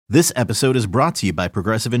This episode is brought to you by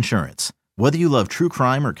Progressive Insurance. Whether you love true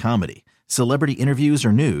crime or comedy, celebrity interviews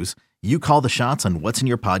or news, you call the shots on what's in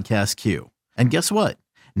your podcast queue. And guess what?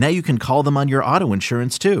 Now you can call them on your auto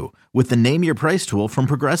insurance too with the Name Your Price tool from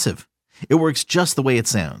Progressive. It works just the way it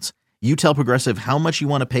sounds. You tell Progressive how much you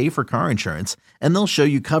want to pay for car insurance, and they'll show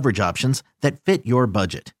you coverage options that fit your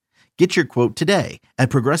budget. Get your quote today at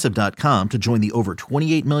Progressive.com to join the over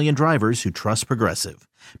 28 million drivers who trust Progressive.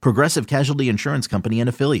 Progressive Casualty Insurance Company and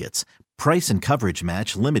Affiliates. Price and coverage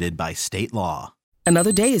match limited by state law.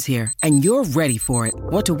 Another day is here, and you're ready for it.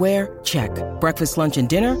 What to wear? Check. Breakfast, lunch, and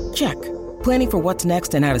dinner? Check. Planning for what's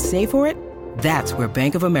next and how to save for it? That's where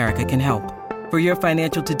Bank of America can help. For your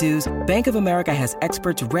financial to-dos, Bank of America has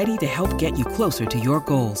experts ready to help get you closer to your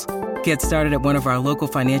goals. Get started at one of our local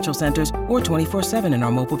financial centers or 24/7 in our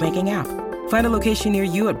mobile banking app. Find a location near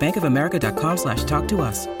you at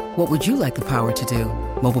bankofamerica.com/talktous. What would you like the power to do?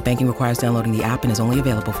 Mobile banking requires downloading the app and is only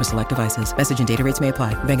available for select devices. Message and data rates may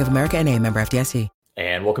apply. Bank of America N.A., member FDIC.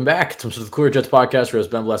 And welcome back to the Cooler Jets podcast. We're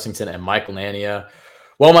Ben Blessington and Michael Nania.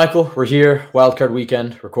 Well, Michael, we're here, wildcard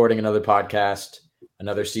weekend, recording another podcast,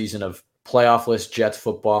 another season of playoff-less Jets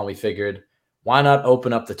football, and we figured, why not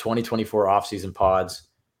open up the 2024 offseason pods,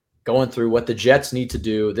 going through what the Jets need to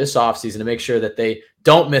do this offseason to make sure that they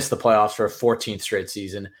don't miss the playoffs for a 14th straight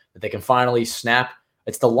season, that they can finally snap.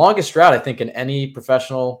 It's the longest drought, I think, in any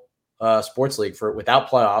professional sports league for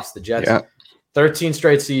without playoffs. The Jets, 13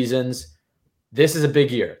 straight seasons. This is a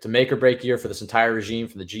big year, to make or break year for this entire regime,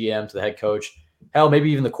 from the GM to the head coach. Hell,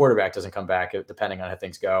 maybe even the quarterback doesn't come back, depending on how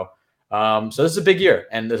things go. So this is a big year,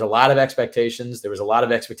 and there's a lot of expectations. There was a lot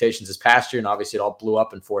of expectations this past year, and obviously it all blew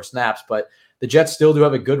up in 4 snaps. But the Jets still do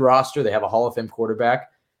have a good roster. They have a Hall of Fame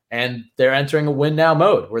quarterback, and they're entering a win-now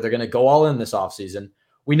mode where they're going to go all in this offseason.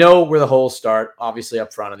 We know where the holes start, obviously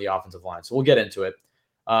up front on the offensive line, so we'll get into it.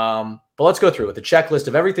 But let's go through with the checklist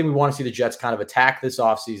of everything we want to see the Jets kind of attack this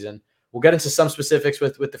offseason. We'll get into some specifics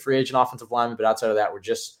with the free agent offensive lineman, but outside of that, we're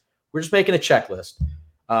just making a checklist.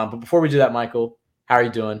 But before we do that, Michael, how are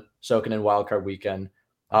you doing? Soaking in wildcard weekend.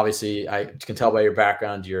 Obviously, I can tell by your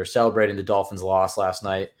background, you're celebrating the Dolphins' loss last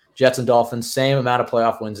night. Jets and Dolphins, same amount of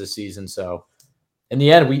playoff wins this season. So in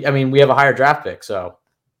the end, we have a higher draft pick. So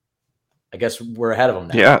I guess we're ahead of them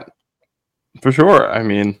now. Yeah, for sure. I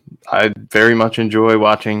mean, I very much enjoy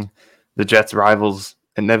watching the Jets' rivals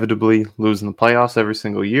inevitably lose in the playoffs every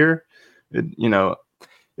single year.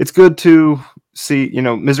 It's good to see,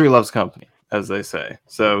 misery loves company, as they say.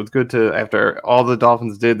 So it's good to, after all the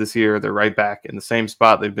Dolphins did this year, they're right back in the same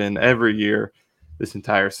spot they've been every year this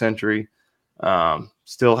entire century.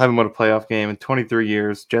 Still haven't won a playoff game in 23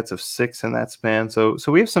 years. Jets have 6 in that span. So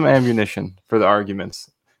we have some ammunition for the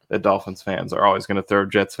arguments that Dolphins fans are always going to throw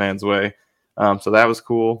Jets fans' way. So that was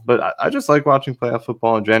cool. But I just like watching playoff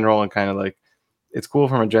football in general, and kind of like, it's cool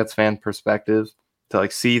from a Jets fan perspective to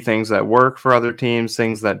like see things that work for other teams,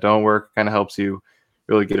 things that don't work. Kind of helps you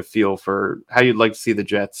really get a feel for how you'd like to see the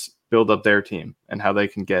Jets build up their team and how they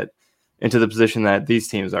can get into the position that these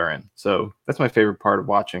teams are in. So that's my favorite part of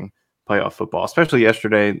watching playoff football, especially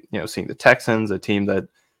yesterday, seeing the Texans, a team that,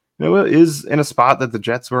 is in a spot that the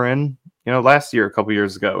Jets were in, last year, a couple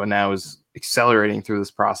years ago, and now is accelerating through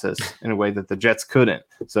this process in a way that the Jets couldn't.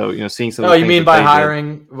 So, seeing some. Oh, you mean by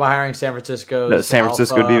hiring San Francisco? The San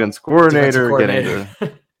Francisco defense coordinator, getting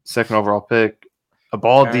the second overall pick, a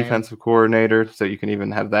bald defensive coordinator, so you can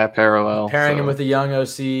even have that parallel. Pairing him with a young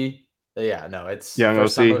OC. Yeah, no, it's young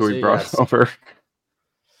OC who we brought over.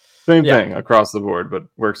 Same thing across the board, but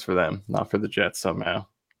works for them, not for the Jets somehow.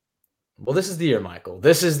 Well, this is the year, Michael.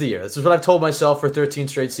 This is the year. This is what I've told myself for 13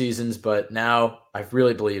 straight seasons, but now I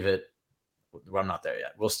really believe it. Well, I'm not there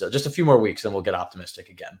yet. We'll still just a few more weeks, and we'll get optimistic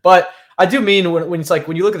again. But I do mean when it's like,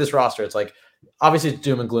 when you look at this roster, it's like, obviously it's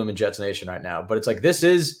doom and gloom in Jets Nation right now, but it's like, this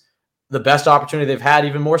is the best opportunity they've had,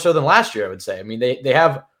 even more so than last year, I would say. I mean, they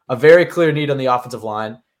have a very clear need on the offensive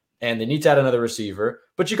line, and they need to add another receiver.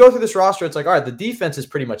 But you go through this roster, it's like, all right, the defense is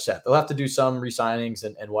pretty much set. They'll have to do some re-signings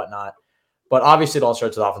and whatnot. But obviously it all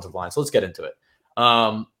starts with offensive line. So let's get into it.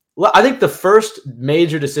 I think the first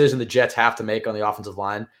major decision the Jets have to make on the offensive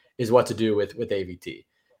line is what to do with AVT.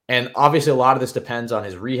 And obviously a lot of this depends on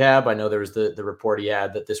his rehab. I know there was the report he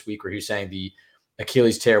had that this week where he was saying the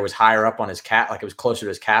Achilles tear was higher up on his calf, like it was closer to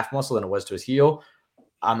his calf muscle than it was to his heel.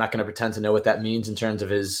 I'm not going to pretend to know what that means in terms of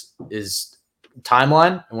his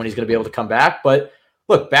timeline and when he's going to be able to come back. But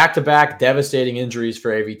look, back-to-back devastating injuries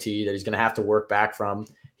for AVT that he's going to have to work back from.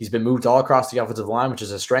 He's been moved all across the offensive line, which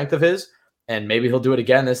is a strength of his, and maybe he'll do it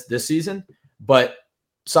again this season. But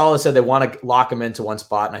Saleh said they want to lock him into one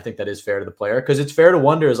spot, and I think that is fair to the player, because it's fair to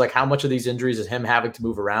wonder is like how much of these injuries is him having to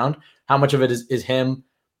move around, how much of it is him,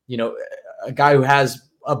 a guy who has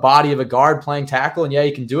a body of a guard playing tackle, and yeah,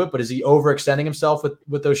 he can do it, but is he overextending himself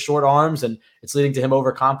with those short arms, and it's leading to him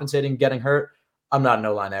overcompensating, getting hurt? I'm not an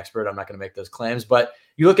O-line expert. I'm not going to make those claims, but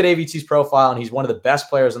you look at AVT's profile, and he's one of the best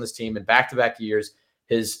players on this team in back-to-back years.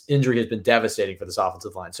 His injury has been devastating for this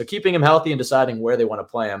offensive line. So keeping him healthy and deciding where they want to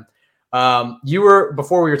play him.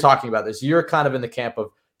 Before we were talking about this, you're kind of in the camp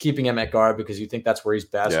of keeping him at guard because you think that's where he's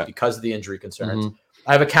best because of the injury concerns. Mm-hmm.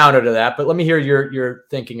 I have a counter to that, but let me hear your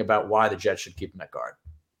thinking about why the Jets should keep him at guard.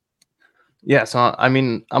 Yeah, so I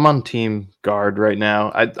mean, I'm on team guard right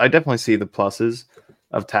now. I definitely see the pluses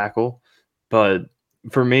of tackle, but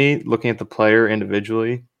for me, looking at the player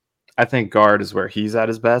individually, I think guard is where he's at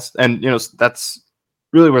his best. And, that's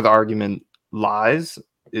really where the argument lies,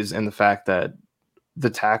 is in the fact that the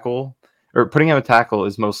tackle, or putting him at tackle,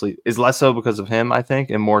 is less so because of him, I think,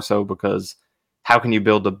 and more so because how can you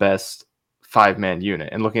build the best 5-man unit?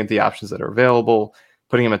 And looking at the options that are available,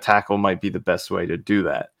 putting him at tackle might be the best way to do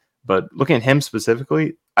that. But looking at him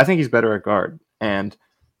specifically, I think he's better at guard. And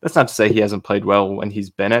that's not to say he hasn't played well when he's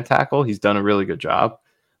been at tackle. He's done a really good job.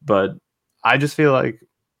 But I just feel like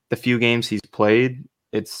the few games he's played,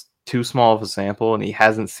 it's too small of a sample, and he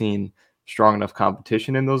hasn't seen strong enough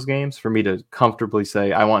competition in those games for me to comfortably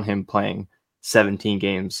say I want him playing 17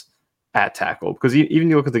 games at tackle. Because even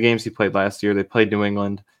you look at the games he played last year, they played New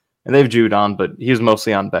England, and they've Judon, but he was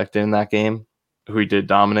mostly on Becton in that game, who he did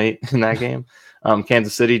dominate in that game.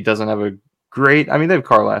 Kansas City doesn't have a great, I mean, they have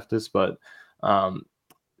Karlaftis, but,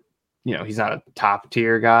 he's not a top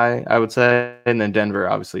tier guy, I would say. And then Denver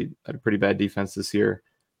obviously had a pretty bad defense this year.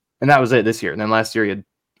 And that was it this year. And then last year he had,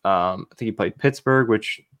 I think he played Pittsburgh,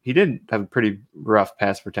 which he did have a pretty rough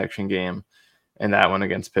pass protection game in that one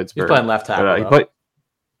against Pittsburgh. He's playing left tackle.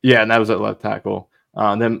 And that was at left tackle.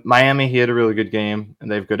 Then Miami, he had a really good game, and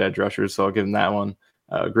they have good edge rushers, so I'll give him that one.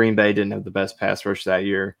 Green Bay didn't have the best pass rush that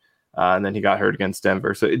year, and then he got hurt against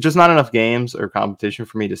Denver. So it's just not enough games or competition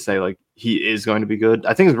for me to say, like, he is going to be good.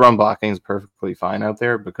 I think his run blocking is perfectly fine out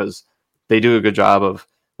there because they do a good job of,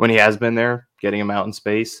 when he has been there, getting him out in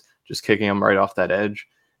space, just kicking him right off that edge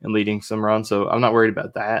and leading some runs. So I'm not worried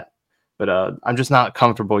about that. But I'm just not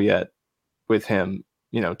comfortable yet with him,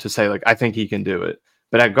 to say, like, I think he can do it.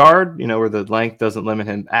 But at guard, where the length doesn't limit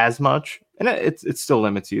him as much, and it still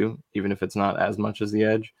limits you, even if it's not as much as the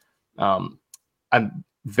edge, I'm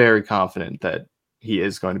very confident that he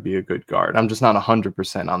is going to be a good guard. I'm just not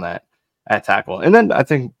 100% on that at tackle. And then I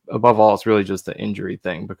think, above all, it's really just the injury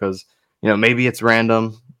thing because, maybe it's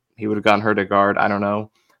random. He would have gotten hurt at guard. I don't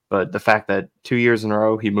know. But the fact that 2 years in a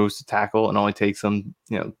row he moves to tackle and only takes him,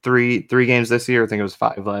 three games this year, I think it was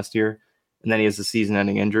 5 last year, and then he has a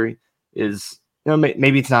season-ending injury, is,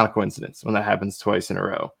 maybe it's not a coincidence when that happens twice in a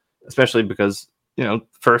row, especially because,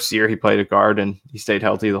 first year he played at guard and he stayed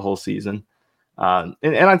healthy the whole season. And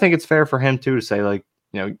I think it's fair for him, too, to say, like,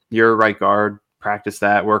 you're a right guard, practice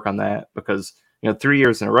that, work on that, because, 3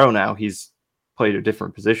 years in a row now he's played a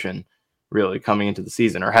different position, really, coming into the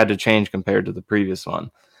season, or had to change compared to the previous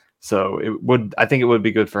one. So I think it would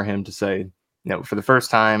be good for him to say, for the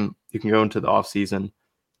first time, you can go into the offseason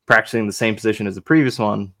practicing the same position as the previous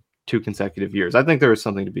one 2 consecutive years. I think there is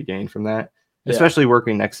something to be gained from that, especially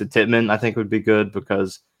working next to Tippmann. I think would be good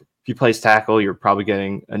because if you place tackle, you're probably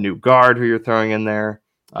getting a new guard who you're throwing in there.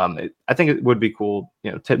 I think it would be cool.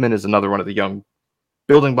 Tippmann is another one of the young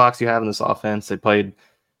building blocks you have in this offense. They played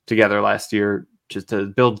together last year just to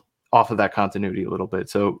build off of that continuity a little bit.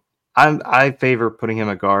 So I favor putting him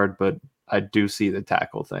at guard, but I do see the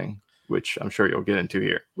tackle thing, which I'm sure you'll get into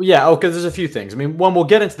here. Well, yeah, because there's a few things. I mean, one, we'll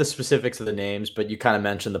get into the specifics of the names, but you kind of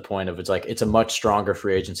mentioned the point of it's a much stronger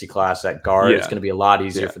free agency class at guard. Yeah. It's going to be a lot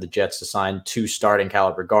easier for the Jets to sign 2 starting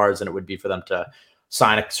caliber guards than it would be for them to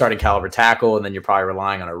sign a starting caliber tackle, and then you're probably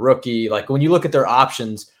relying on a rookie. Like, when you look at their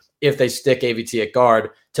options, if they stick AVT at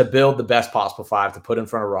guard to build the best possible 5 to put in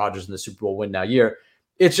front of Rodgers in the Super Bowl win now year,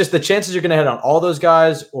 it's just the chances you're going to hit on all those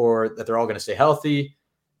guys or that they're all going to stay healthy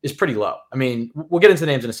is pretty low. I mean, we'll get into the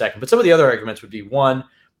names in a second, but some of the other arguments would be, one,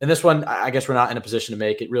 and this one, I guess we're not in a position to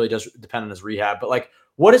make. It really does depend on his rehab, but, like,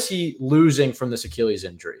 what is he losing from this Achilles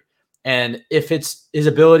injury? And if it's his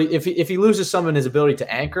ability, if he loses some of his ability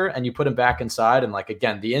to anchor and you put him back inside, and, like,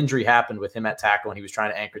 again, the injury happened with him at tackle and he was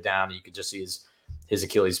trying to anchor down and you could just see his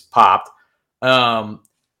Achilles popped.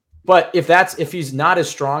 But if he's not as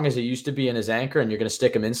strong as he used to be in his anchor and you're going to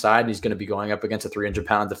stick him inside and he's going to be going up against a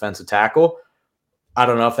 300-pound defensive tackle, I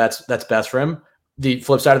don't know if that's best for him. The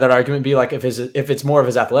flip side of that argument would be, like, if it's more of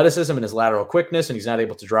his athleticism and his lateral quickness and he's not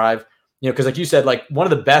able to drive, because like you said, like, one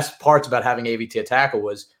of the best parts about having AVT at tackle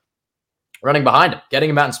was running behind him,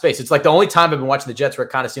 getting him out in space. It's like the only time I've been watching the Jets where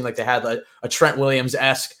it kind of seemed like they had a Trent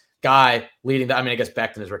Williams-esque guy leading that. I mean, I guess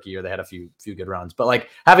Becton his rookie year, they had a few good runs, but like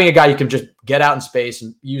having a guy you can just get out in space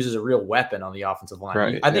and use as a real weapon on the offensive line.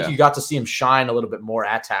 Right, I think you got to see him shine a little bit more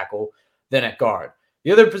at tackle than at guard.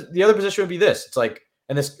 The other position would be this. It's like,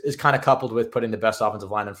 and this is kind of coupled with putting the best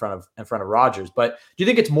offensive line in front of Rodgers. But do you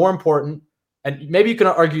think it's more important? And maybe you can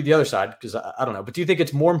argue the other side because I don't know. But do you think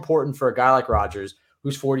it's more important for a guy like Rodgers,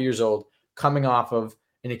 who's 40 years old, coming off of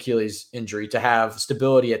an Achilles injury, to have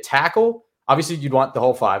stability at tackle? Obviously, you'd want the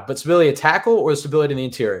whole five, but stability at tackle or stability in the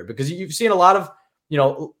interior? Because you've seen a lot of,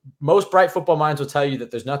 most bright football minds will tell you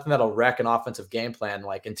that there's nothing that'll wreck an offensive game plan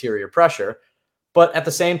like interior pressure. But at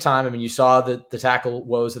the same time, I mean, you saw the tackle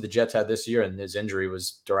woes that the Jets had this year, and his injury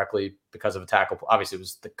was directly because of a tackle. Obviously, it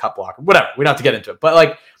was the cut blocker. Whatever. We don't have to get into it. But,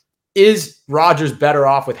 like, is Rodgers better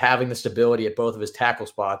off with having the stability at both of his tackle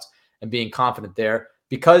spots and being confident there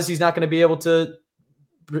because he's not going to be able to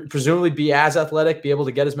presumably be as athletic, be able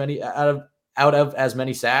to get as many out of as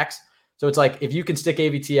many sacks? So it's like if you can stick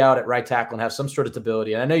AVT out at right tackle and have some sort of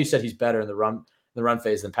stability, and I know you said he's better in the run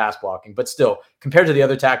phase than pass blocking, but still, compared to the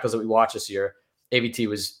other tackles that we watched this year, AVT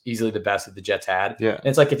was easily the best that the Jets had. Yeah. And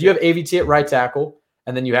it's like if you have AVT at right tackle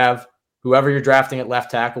and then you have whoever you're drafting at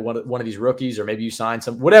left tackle, one of these rookies, or maybe you sign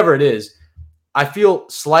some, whatever it is, I feel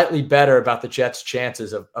slightly better about the Jets'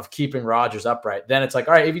 chances of keeping Rodgers upright. Then it's like,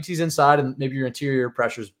 all right, AVT's inside and maybe your interior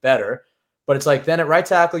pressure's better. But it's like then at right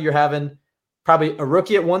tackle, you're having probably a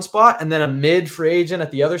rookie at one spot and then a mid free agent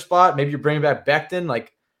at the other spot. Maybe you're bringing back Becton.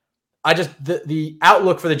 Like, the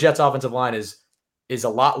outlook for the Jets' offensive line is a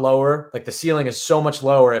lot lower. Like the ceiling is so much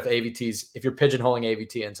lower if you're pigeonholing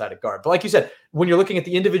AVT inside at guard. But like you said, when you're looking at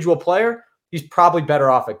the individual player, he's probably better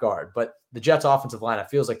off at guard. But the Jets offensive line, it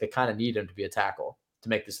feels like they kind of need him to be a tackle to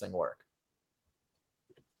make this thing work.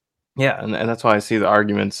 Yeah. And that's why I see the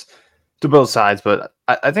arguments to both sides. But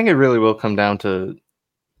I think it really will come down to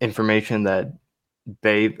information that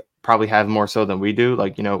they probably have more so than we do.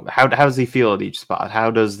 Like, how does he feel at each spot? How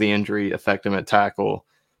does the injury affect him at tackle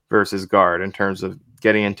versus guard in terms of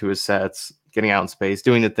getting into his sets, getting out in space,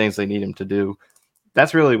 doing the things they need him to do?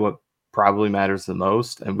 That's really what probably matters the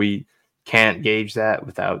most. And we can't gauge that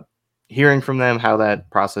without hearing from them how that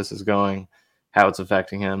process is going, how it's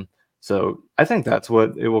affecting him. So I think that's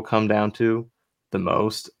what it will come down to the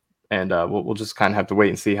most. And we'll just kind of have to wait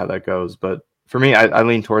and see how that goes. But for me, I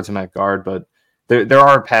lean towards him at guard, but there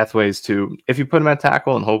are pathways to, if you put him at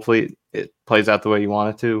tackle and hopefully it plays out the way you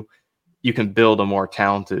want it to, you can build a more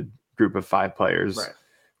talented group of 5 players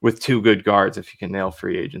with 2 good guards if you can nail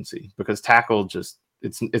free agency, because tackle just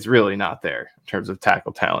it's really not there in terms of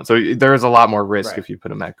tackle talent. So there is a lot more risk if you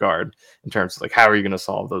put him at guard in terms of like how are you going to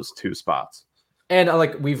solve those 2 spots. And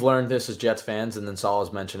like we've learned this as Jets fans, and then Saul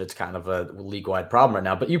has mentioned it's kind of a league-wide problem right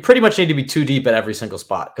now, but you pretty much need to be 2 deep at every single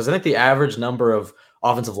spot, because I think the average number of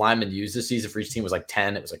offensive linemen used this season for each team was like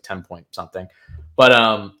 10. It was like 10 point something. But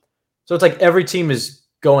so it's like every team is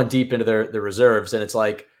going deep into their reserves, and it's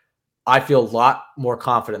like I feel a lot more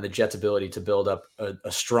confident in the Jets' ability to build up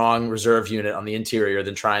a strong reserve unit on the interior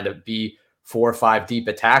than trying to be 4 or 5 deep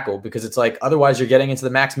at tackle, because it's like otherwise you're getting into the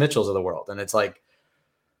Max Mitchells of the world, and it's like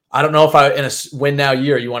I don't know if in a win now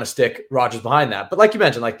year you want to stick Rodgers behind that. But like you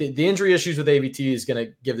mentioned, like the injury issues with AVT is going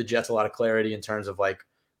to give the Jets a lot of clarity in terms of like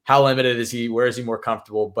how limited is he, where is he more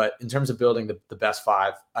comfortable. But in terms of building the best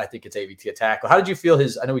 5, I think it's AVT at tackle. How did you feel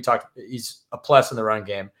I know we talked, he's a plus in the run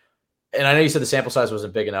game. And I know you said the sample size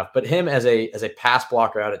wasn't big enough, but him as a pass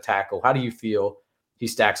blocker out at tackle, how do you feel he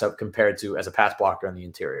stacks up compared to as a pass blocker on the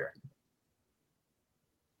interior?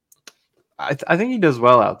 I think he does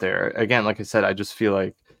well out there. Again, like I said, I just feel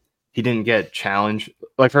like he didn't get challenged.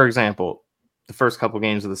 Like, for example, the first couple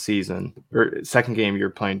games of the season, or second game, you're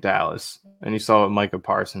playing Dallas, and you saw what Micah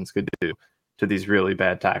Parsons could do to these really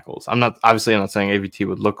bad tackles. I'm not saying AVT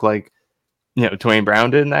would look like, Dwayne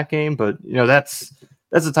Brown did in that game, but,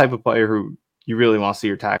 that's the type of player who you really want to see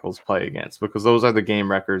your tackles play against, because those are the game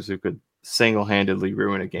wreckers who could single-handedly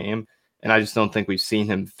ruin a game. And I just don't think we've seen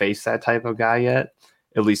him face that type of guy yet,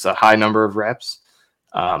 at least a high number of reps.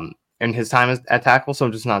 And his time at tackle, so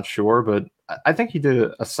I'm just not sure, but I think he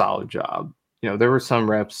did a solid job. There were some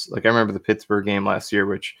reps, like I remember the Pittsburgh game last year,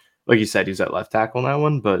 which, like you said, he's at left tackle in that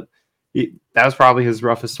one, but that was probably his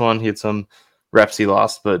roughest one. He had some reps he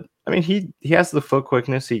lost, but I mean, he has the foot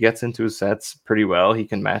quickness. He gets into his sets pretty well. He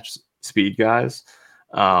can match speed guys.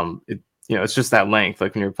 It's just that length.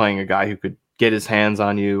 Like when you're playing a guy who could get his hands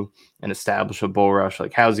on you and establish a bull rush,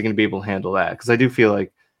 like how is he going to be able to handle that? Because I do feel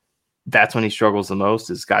like that's when he struggles the most,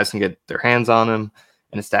 is guys can get their hands on him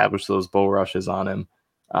and establish those bull rushes on him.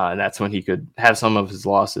 And that's when he could have some of his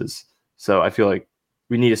losses. So I feel like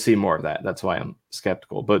we need to see more of that. That's why I'm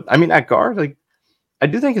skeptical. But I mean, at guard, like I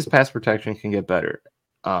do think his pass protection can get better.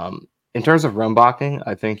 In terms of run blocking,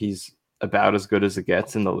 I think he's about as good as it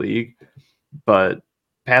gets in the league. But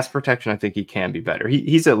pass protection, I think he can be better.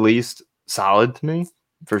 He's at least solid to me,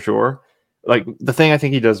 for sure. Like, the thing I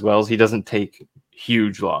think he does well is he doesn't take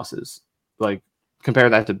huge losses. Like, compare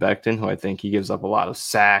that to Becton, who I think he gives up a lot of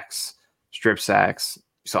sacks, strip sacks.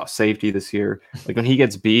 You saw safety this year. Like, when he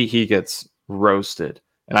gets beat, he gets roasted.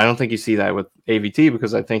 And I don't think you see that with AVT,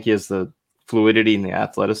 because I think he has the fluidity and the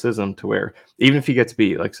athleticism to where even if he gets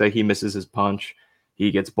beat, like say he misses his punch,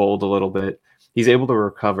 he gets bowled a little bit, he's able to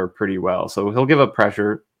recover pretty well. So he'll give up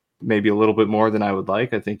pressure maybe a little bit more than I would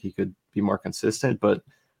like. I think he could be more consistent, but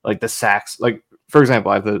like the sacks, like for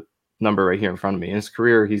example, I have the number right here in front of me. In his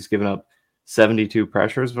career, he's given up 72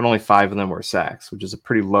 pressures, but only 5 of them were sacks, which is a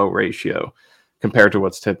pretty low ratio compared to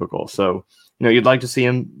what's typical. So, you'd like to see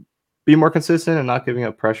him be more consistent and not giving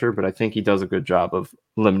up pressure, but I think he does a good job of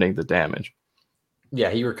limiting the damage. Yeah,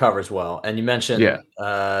 he recovers well. And you mentioned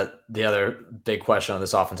the other big question on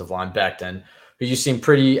this offensive line, Becton, who you seem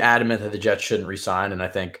pretty adamant that the Jets shouldn't resign. And I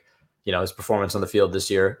think, his performance on the field this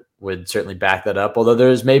year would certainly back that up. Although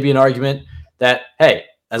there's maybe an argument that, hey,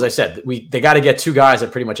 as I said, they got to get 2 guys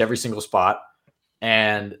at pretty much every single spot,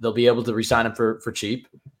 and they'll be able to resign him for cheap.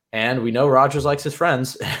 And we know Rodgers likes his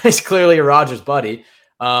friends. He's clearly a Rodgers buddy.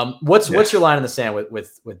 What's your line in the sand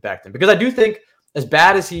with Becton? Because I do think, as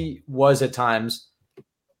bad as he was at times,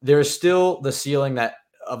 there's still the ceiling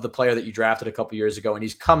of the player that you drafted a couple years ago, and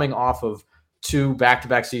he's coming off of 2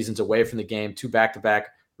 back-to-back seasons away from the game, 2 back-to-back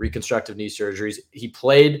reconstructive knee surgeries. He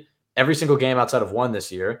played every single game outside of 1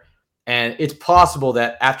 this year, and it's possible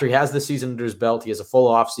that after he has this season under his belt, he has a full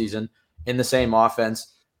off season in the same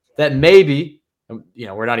offense, that maybe,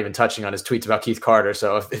 we're not even touching on his tweets about Keith Carter,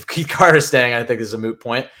 so if Keith Carter's staying, I think this is a moot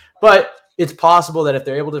point, but it's possible that if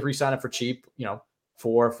they're able to re-sign him for cheap, $4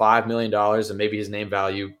 or $5 million, and maybe his name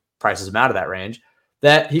value prices him out of that range,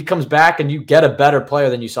 that he comes back and you get a better player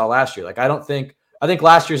than you saw last year. Like, I think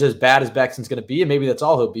last year's as bad as Becton's going to be, and maybe that's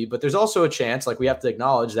all he'll be, but there's also a chance, like we have to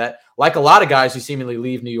acknowledge that, like a lot of guys who seemingly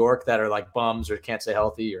leave New York that are like bums or can't stay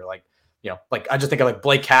healthy, or like, like I just think of like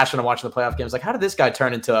Blake Cash when I'm watching the playoff games. Like, how did this guy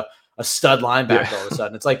turn into a stud linebacker all of a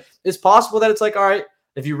sudden? It's like, it's possible that it's like, all right,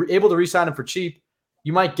 if you're able to re-sign him for cheap,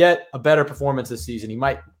 you might get a better performance this season. You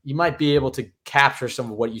might be able to capture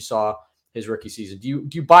some of what you saw his rookie season. Do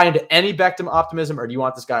you buy into any Becton optimism, or do you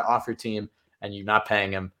want this guy off your team and you're not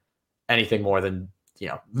paying him anything more than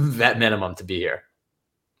that minimum to be here?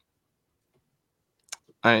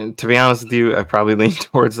 To be honest with you, I probably lean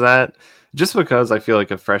towards that, just because I feel like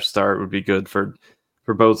a fresh start would be good for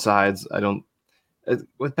both sides.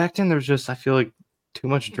 With Becton, there's just, I feel like, too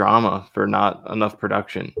much drama for not enough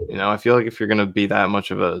production. I feel like if you're going to be that much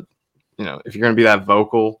of a, if you're going to be that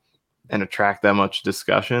vocal and attract that much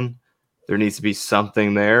discussion, there needs to be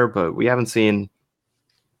something there. But we haven't seen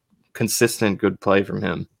consistent good play from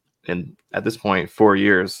him in, at this point, 4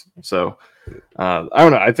 years. So I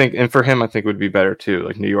don't know. I think, and for him, I think it would be better too.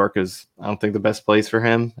 Like, New York is, I don't think, the best place for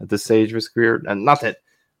him at this stage of his career. And not that,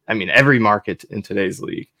 every market in today's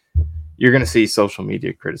league, you're going to see social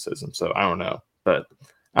media criticism. So I don't know. But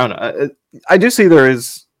I don't know. I do see there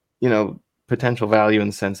is, potential value in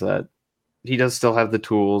the sense that he does still have the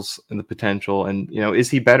tools and the potential. And, is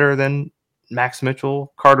he better than Max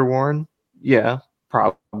Mitchell, Carter Warren? Yeah,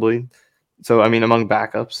 probably. So, among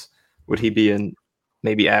backups, would he be in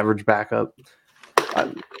maybe average backup?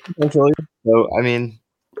 Potentially. So, I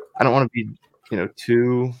don't want to be,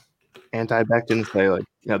 too anti-Becton and say, like,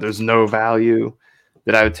 there's no value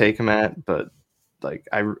that I would take him at. But, like,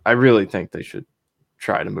 I really think they should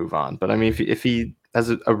try to move on. But if he has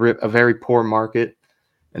a very poor market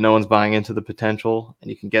and no one's buying into the potential, and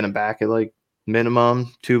you can get him back at like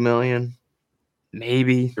minimum $2 million,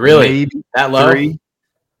 maybe that low, 3,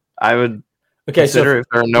 I would consider if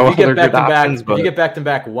there are no other good options. If you get Becton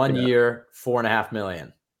back 1 year, $4.5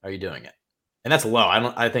 million, are you doing it? And that's low.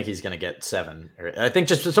 I think he's going to get 7. I think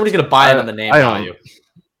just somebody's going to buy it on the name value.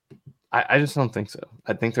 I just don't think so.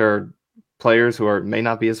 I think there are players who may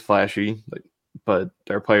not be as flashy, but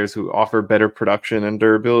there are players who offer better production and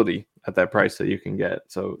durability at that price that you can get.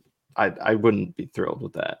 So I wouldn't be thrilled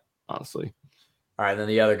with that, honestly. All right, then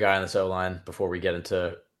the other guy on this O-line, before we get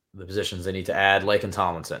into the positions they need to add, Laken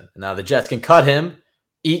Tomlinson. Now the Jets can cut him,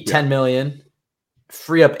 eat $10 million,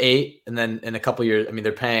 free up $8 million, and then in a couple of years,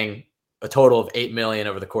 they're paying a total of $8 million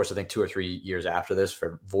over the course, I think, 2 or 3 years after this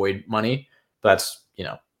for void money. But that's,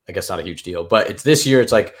 I guess not a huge deal. But it's this year,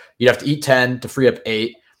 it's like you'd have to eat 10 to free up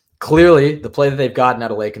 8. Clearly, the play that they've gotten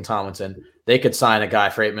out of Laken Tomlinson, they could sign a guy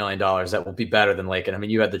for $8 million that will be better than Laken.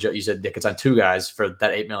 You said they could sign 2 guys for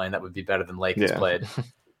that $8 million that would be better than Laken's played.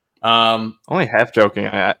 Only half joking.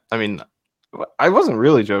 I wasn't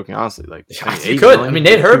really joking, honestly. Like, you could. I mean,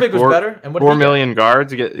 Nate Herbig was better. And what 4 million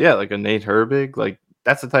guards. You get, like a Nate Herbig. Like,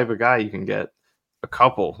 that's the type of guy you can get a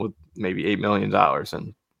couple with maybe $8 million.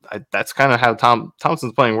 And that's kind of how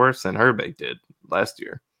Thompson's playing worse than Herbig did last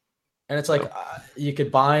year. And it's like you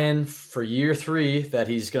could buy in for year 3 that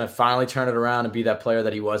he's going to finally turn it around and be that player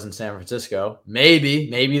that he was in San Francisco. Maybe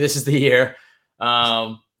this is the year.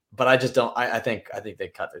 But I just don't. I think they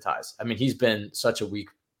cut their ties. I mean, he's been such a weak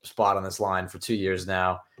spot on this line for 2 years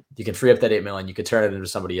now. You can free up that $8 million. You could turn it into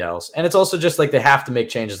somebody else. And it's also just like they have to make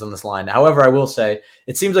changes on this line. However, I will say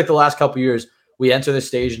it seems like the last couple of years we enter this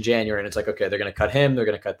stage in January and it's like, okay, they're going to cut him. They're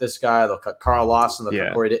going to cut this guy. They'll cut Carl Lawson.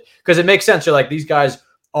 Because it makes sense. You're like, these guys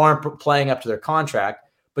aren't playing up to their contract.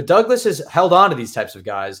 But Douglas has held on to these types of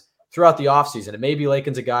guys throughout the offseason. And maybe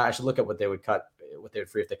Lakin's a guy. I should look at what they would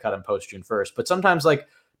free if they cut him post June 1st. But sometimes like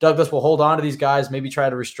Douglas will hold on to these guys, maybe try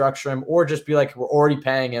to restructure him, or just be like, we're already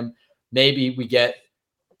paying him. Maybe we get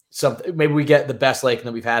something. Maybe we get the best Lakin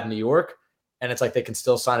that we've had in New York, and it's like they can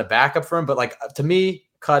still sign a backup for him. But like to me,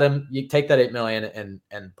 cut him. You take that $8 million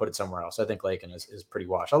and put it somewhere else. I think Lakin is pretty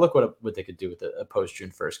washed. I'll look what they could do with a post June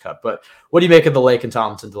 1st cut. But what do you make of the Lakin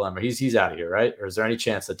Tomlinson dilemma? He's out of here, right? Or is there any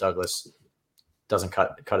chance that Douglas doesn't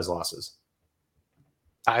cut his losses?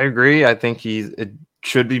 I agree. I think it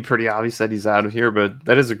should be pretty obvious that he's out of here, but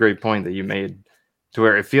that is a great point that you made, to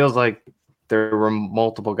where it feels like there were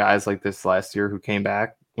multiple guys like this last year who came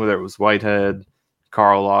back, whether it was Whitehead,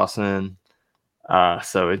 Carl Lawson.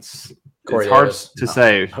 So it's hard to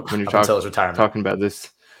say when you're talking about this.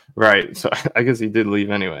 Right. So I guess he did leave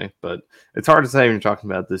anyway, but it's hard to say when you're talking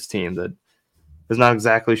about this team that has not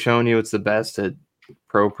exactly shown you it's the best at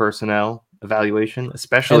pro personnel evaluation,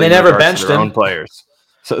 especially and they never benched their own players.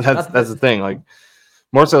 So that's the thing. Like,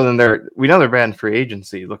 more so than we know they're bad in free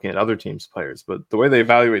agency looking at other teams' players, but the way they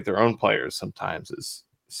evaluate their own players sometimes is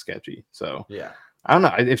sketchy. So yeah, I don't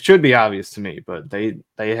know. It should be obvious to me, but they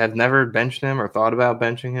have never benched him or thought about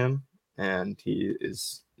benching him, and he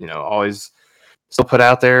is always still put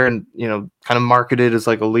out there and kind of marketed as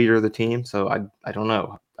like a leader of the team. So I don't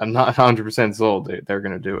know. I'm not 100% sold they're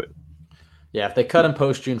going to do it. Yeah, if they cut him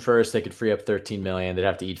post June 1st, they could free up $13 million. They'd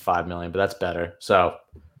have to eat $5 million, but that's better. So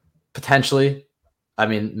potentially. I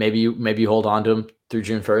mean, maybe you hold on to him through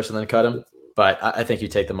June 1st and then cut him. But I think you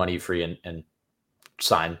take the money free and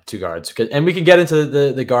sign 2 guards. And we can get into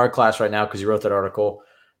the guard class right now because you wrote that article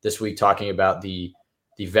this week talking about the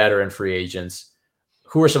veteran free agents.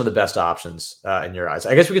 Who are some of the best options in your eyes?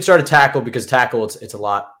 I guess we could start at tackle because tackle, it's a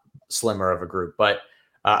lot slimmer of a group. But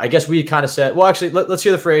I guess we kind of said, well, actually, let's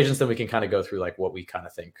hear the free agents. Then we can kind of go through like what we kind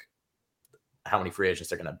of think, how many free agents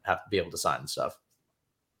they're going to have to be able to sign and stuff.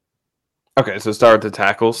 Okay, so start with the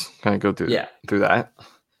tackles. Kind of go through that.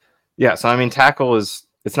 Yeah, so I mean, tackle it's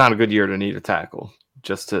not a good year to need a tackle,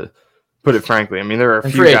 just to put it frankly. I mean, there are a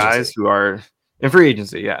few guys who are in free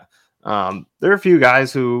agency. Yeah, there are a few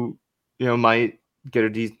guys who might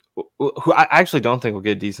get who I actually don't think will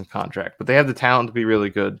get a decent contract, but they have the talent to be really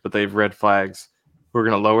good. But they have red flags who are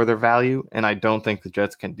going to lower their value, and I don't think the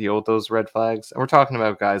Jets can deal with those red flags. And we're talking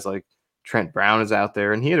about guys like Trent Brown is out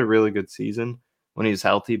there, and he had a really good season when he was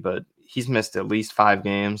healthy, but he's missed at least 5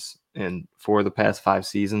 games in 4 of the past 5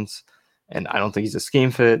 seasons, and I don't think he's a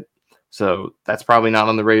scheme fit, so that's probably not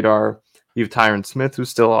on the radar. You have Tyron Smith, who's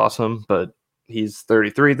still awesome, but he's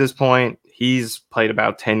 33 at this point. He's played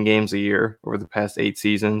about 10 games a year over the past 8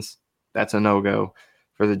 seasons. That's a no-go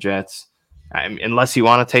for the Jets. Unless you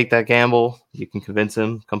want to take that gamble, you can convince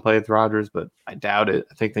him, come play with Rodgers, but I doubt it.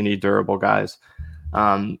 I think they need durable guys.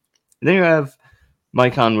 Then you have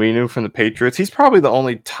Mike Onwenu from the Patriots. He's probably the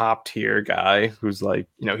only top tier guy who's like,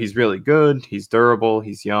 he's really good. He's durable.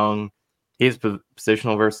 He's young. He has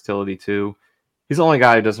positional versatility too. He's the only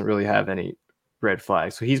guy who doesn't really have any red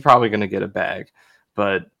flags. So he's probably going to get a bag.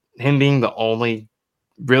 But him being the only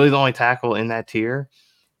tackle in that tier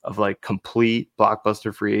of like complete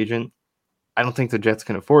blockbuster free agent, I don't think the Jets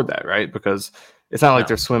can afford that, right? Because it's not like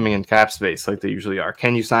they're swimming in cap space like they usually are.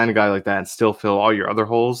 Can you sign a guy like that and still fill all your other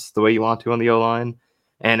holes the way you want to on the O-line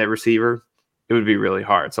and at receiver? It would be really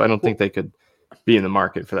hard. So I don't think they could be in the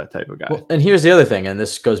market for that type of guy. Well, and here's the other thing, and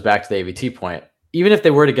this goes back to the AVT point. Even if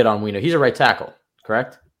they were to get on Onwenu, he's a right tackle,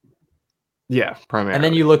 correct? Yeah, primarily. And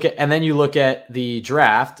then you look at the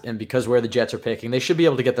draft, and because where the Jets are picking, they should be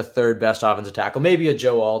able to get the 3rd best offensive tackle, maybe a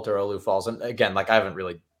Joe Alt or a Lou Falls. And again, like I haven't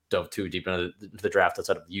really dove too deep into the draft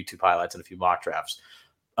outside of YouTube highlights and a few mock drafts.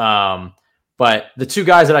 But the 2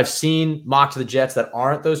 guys that I've seen mocked to the Jets that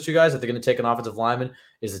aren't those 2 guys that they're going to take an offensive lineman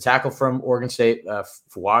is the tackle from Oregon State,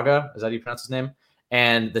 Fuaga, is that how you pronounce his name?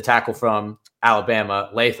 And the tackle from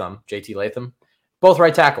Alabama, JT Latham, both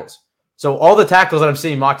right tackles. So all the tackles that I'm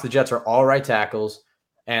seeing mocked to the Jets are all right tackles.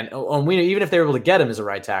 And we even if they were able to get him as a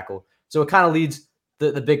right tackle. So it kind of leads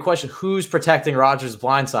the big question, who's protecting Rodgers'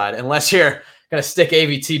 blind side? Unless you're going to stick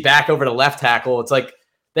AVT back over to left tackle, it's like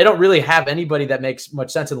they don't really have anybody that makes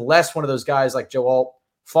much sense unless one of those guys like Joe Alt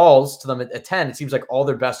falls to them at 10. It seems like all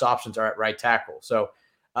their best options are at right tackle. So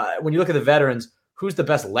when you look at the veterans, who's the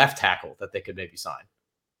best left tackle that they could maybe sign?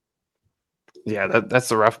 Yeah, that's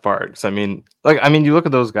the rough part. So, you look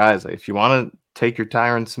at those guys. Like, if you want to take your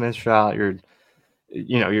Tyron Smith shot,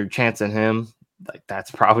 your chance at him, like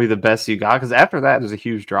that's probably the best you got. Because after that, there's a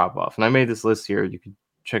huge drop off. And I made this list here. You can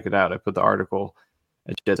check it out. I put the article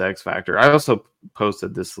at Jets X Factor. I also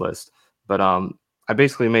posted this list, but I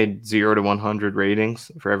basically made 0 to 100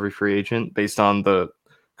 ratings for every free agent based on the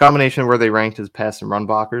combination where they ranked as pass and run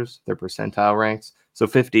blockers, their percentile ranks. So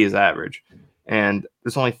 50 is average. And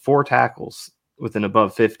there's only 4 tackles with an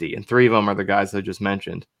above 50, and 3 of them are the guys I just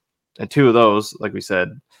mentioned. And 2 of those, like we said,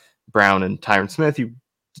 Brown and Tyron Smith, the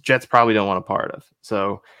Jets probably don't want a part of.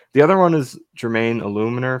 So the other one is Jermaine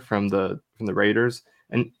Illuminor from the Raiders.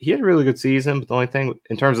 And he had a really good season, but the only thing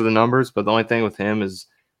in terms of the numbers, but the only thing with him is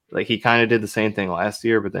like he kind of did the same thing last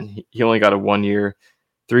year, but then he only got a 1-year,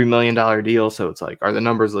 $3 million deal. So it's like, are the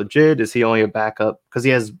numbers legit? Is he only a backup? Because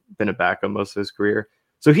he has been a backup most of his career.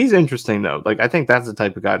 So he's interesting though. Like I think that's the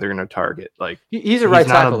type of guy they're going to target. Like he's a right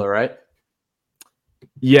tackle though, right?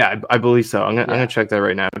 Yeah, I believe so. I'm gonna check that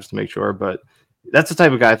right now just to make sure. But that's the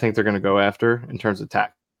type of guy I think they're going to go after in terms of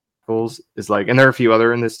tackles. Is like, and there are a few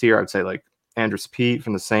other in this tier. I'd say like Andrus Peat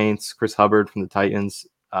from the Saints, Chris Hubbard from the Titans.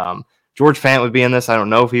 George Fant would be in this. I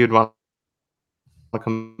don't know if he would want to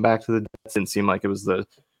come back to the Jets. Didn't seem like it was the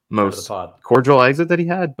most cordial exit that he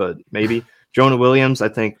had, but maybe. Jonah Williams, I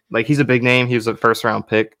think, like he's a big name. He was a first-round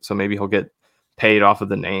pick, so maybe he'll get paid off of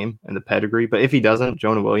the name and the pedigree. But if he doesn't,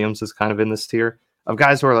 Jonah Williams is kind of in this tier of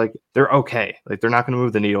guys who are like, they're okay. Like they're not going to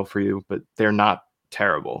move the needle for you, but they're not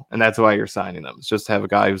terrible. And that's why you're signing them. It's just to have a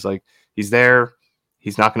guy who's like, he's there.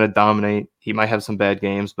 He's not going to dominate. He might have some bad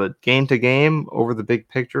games, but game to game over the big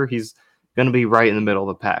picture, he's going to be right in the middle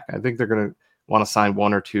of the pack. I think they're going to want to sign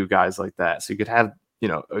 1 or 2 guys like that. So you could have,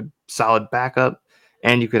 a solid backup,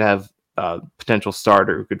 and you could have potential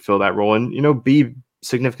starter who could fill that role and, be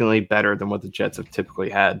significantly better than what the Jets have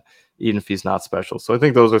typically had, even if he's not special. So I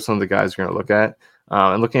think those are some of the guys you're going to look at.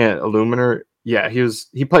 And looking at Illuminor, yeah,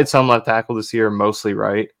 he played some left tackle this year, mostly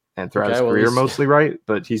right, and throughout his career, mostly right,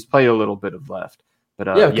 but he's played a little bit of left. But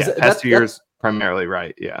past 2 years, primarily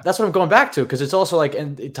right. Yeah. That's what I'm going back to, because it's also like,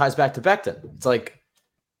 and it ties back to Becton. It's like,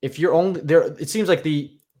 if you're only there, it seems like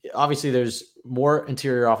obviously there's more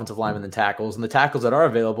interior offensive linemen than tackles, and the tackles that are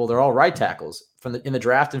available, they're all right tackles in the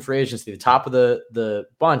draft and free agency. The top of the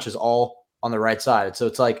bunch is all on the right side. So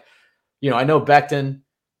it's like, I know Becton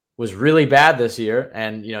was really bad this year,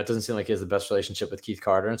 and it doesn't seem like he has the best relationship with Keith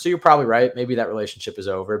Carter. And so you're probably right. Maybe that relationship is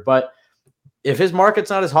over. But if his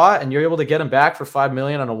market's not as hot and you're able to get him back for $5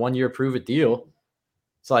 million on a 1-year prove-it deal,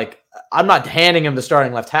 it's like, I'm not handing him the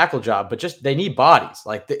starting left tackle job, but just they need bodies.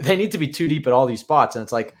 Like they need to be too deep at all these spots. And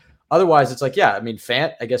it's like, otherwise it's like, yeah, I mean,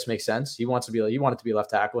 Fant, I guess makes sense. He wanted to be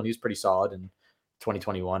left tackle, and he was pretty solid in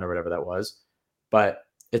 2021 or whatever that was. But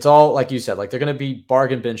it's all, like you said, like they're going to be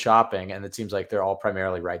bargain bin shopping, and it seems like they're all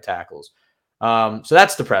primarily right tackles. So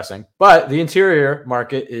that's depressing, but the interior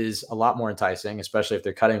market is a lot more enticing, especially if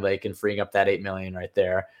they're cutting Lake and freeing up that $8 million right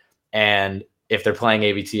there. And if they're playing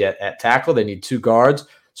AVT at tackle, they need 2 guards.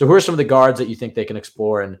 So who are some of the guards that you think they can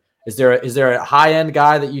explore? And is there a high end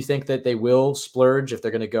guy that you think that they will splurge if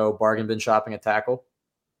they're going to go bargain bin shopping at tackle?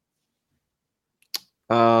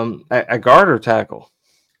 At guard or tackle?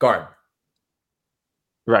 Guard.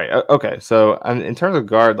 Right. Okay. So in terms of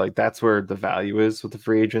guard, like that's where the value is with the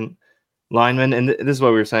free agent lineman. And this is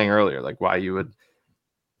what we were saying earlier, like why you would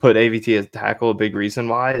put AVT as tackle. A big reason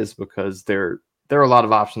why is because there are a lot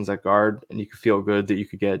of options at guard, and you could feel good that you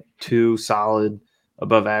could get 2 solid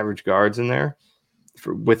above average guards in there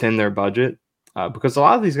within their budget. Because a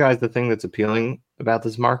lot of these guys, the thing that's appealing about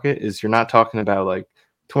this market is you're not talking about like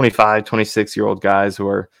 25, 26-year-old guys who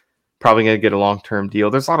are probably going to get a long-term deal.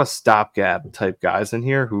 There's a lot of stopgap type guys in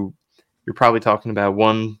here who you're probably talking about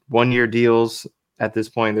one-year deals at this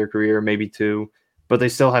point in their career, maybe 2, but they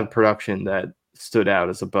still have production that stood out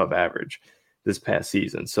as above average this past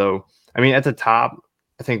season. So, I mean, at the top,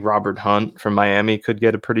 I think Robert Hunt from Miami could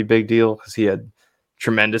get a pretty big deal because he had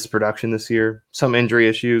tremendous production this year. Some injury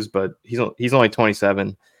issues, but he's only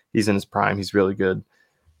 27. He's in his prime. He's really good.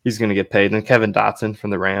 He's going to get paid. And then Kevin Dotson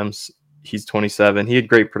from the Rams, he's 27. He had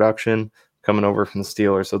great production coming over from the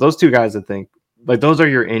Steelers. So those 2 guys, I think, like those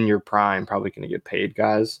are in your prime, probably going to get paid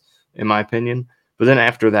guys, in my opinion. But then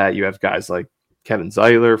after that, you have guys like Kevin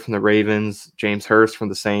Zeiler from the Ravens, James Hurst from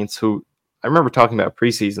the Saints, who I remember talking about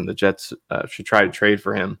preseason. The Jets should try to trade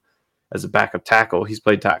for him as a backup tackle. He's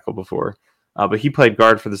played tackle before, but he played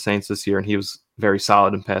guard for the Saints this year, and he was very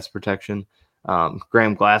solid in pass protection.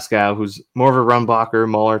 Graham Glasgow, who's more of a run blocker,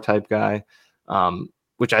 mauler type guy,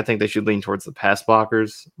 which I think they should lean towards the pass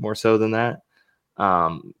blockers more so than that.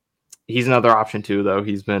 He's another option too, though.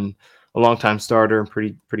 He's been a long-time starter and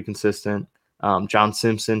pretty consistent. John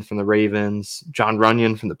Simpson from the Ravens, John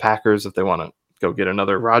Runyon from the Packers, if they want to go get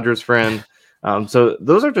another Rodgers friend. So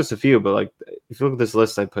those are just a few, but like if you look at this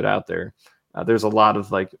list I put out there, there's a lot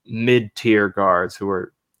of like mid-tier guards who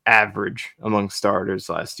are average among starters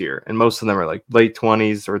last year, and most of them are like late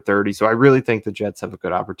 20s or 30s. So I really think the Jets have a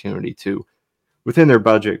good opportunity to, within their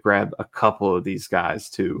budget, grab a couple of these guys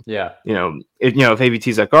too. Yeah. If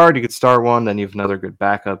AVT's at guard, you could start one, then you have another good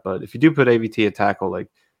backup. But if you do put AVT at tackle, like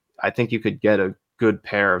I think you could get a good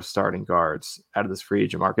pair of starting guards out of this free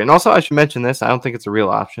agent market. And also I should mention this, I don't think it's a real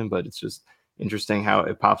option, but it's just interesting how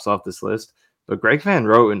it pops off this list. But Greg Van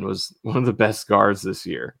Roten was one of the best guards this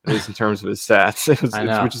year, at least in terms of his stats,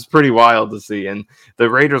 which is pretty wild to see. And the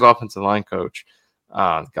Raiders offensive line coach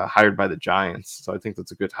got hired by the Giants. So I think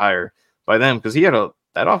that's a good hire by them, because he had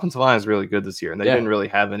that offensive line is really good this year, and they didn't really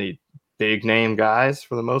have any big name guys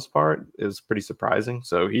for the most part. It was pretty surprising.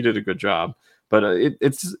 So he did a good job. But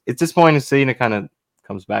it's disappointing to see, and it kind of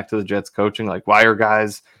comes back to the Jets coaching. Like, why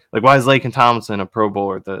is Laken Tomlinson a Pro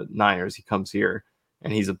Bowler at the Niners? He comes here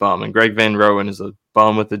and he's a bum. And Greg Van Roten is a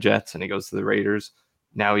bum with the Jets, and he goes to the Raiders.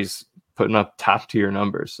 Now he's putting up top tier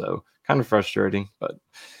numbers. So kind of frustrating, but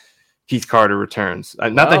Keith Carter returns.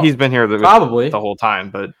 Not that he's been here the whole time,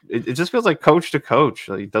 but it just feels like coach to coach.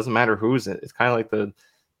 Like, it doesn't matter who's it. It's kind of like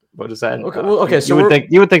what is that? Okay, so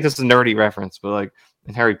you would think this is a nerdy reference, but like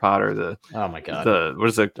in Harry Potter, oh my god,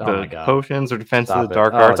 the potions or defense of the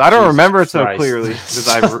dark arts. I don't remember it so clearly because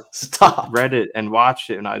I read it and watched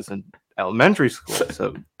it when I was in elementary school.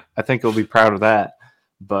 So I think he'll be proud of that.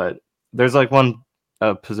 But there's like one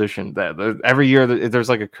position that every year there's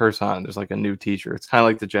like a curse on. There's like a new teacher. It's kind of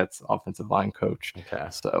like the Jets offensive line coach. Okay,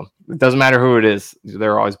 so it doesn't matter who it is.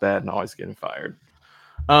 They're always bad and always getting fired.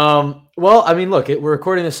 Well, I mean, look, we're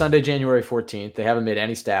recording this Sunday, January 14th. They haven't made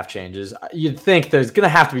any staff changes. You'd think there's going to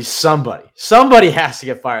have to be somebody. Somebody has to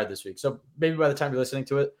get fired this week. So maybe by the time you're listening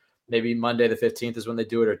to it, maybe Monday the 15th is when they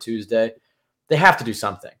do it, or Tuesday. They have to do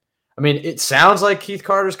something. I mean, it sounds like Keith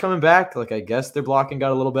Carter's coming back. Like, I guess their blocking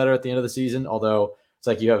got a little better at the end of the season, although it's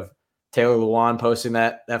like you have Taylor Lewan posting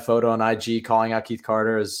that photo on IG calling out Keith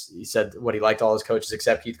Carter, as he said what he liked all his coaches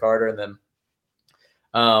except Keith Carter, and then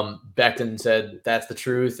Becton said that's the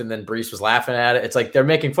truth, and then Brees was laughing at it. It's like they're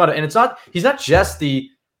making fun of, and he's not just the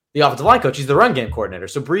offensive line coach, he's the run game coordinator.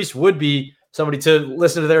 So Brees would be somebody to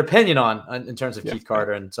listen to their opinion on in terms of Keith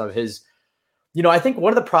Carter and some of his, I think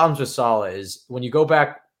one of the problems with Saleh is when you go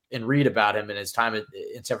back and read about him and his time in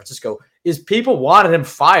San Francisco is people wanted him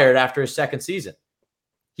fired after his second season.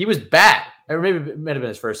 He was bad. Or maybe it might have been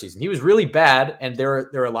his first season. He was really bad, and there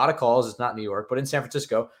are a lot of calls. It's not New York, but in San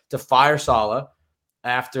Francisco to fire Saleh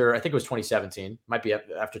after, I think it was 2017, might be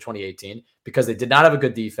after 2018, because they did not have a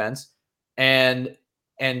good defense. And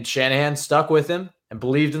Shanahan stuck with him and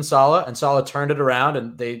believed in Saleh, and Saleh turned it around,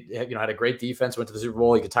 and they had a great defense, went to the Super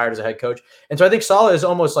Bowl. He got tired as a head coach. And so I think Saleh is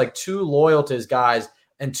almost like too loyal to his guys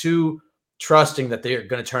and too trusting that they're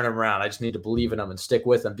going to turn him around. I just need to believe in them and stick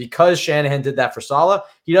with them. Because Shanahan did that for Saleh,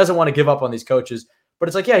 he doesn't want to give up on these coaches. But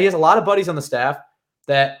it's like, he has a lot of buddies on the staff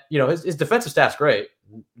that, his defensive staff's great.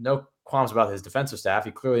 No qualms about his defensive staff.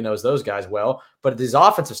 He clearly knows those guys well. But his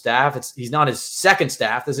offensive staff, he's not his second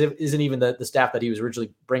staff. This isn't even the staff that he was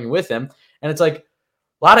originally bringing with him. And it's like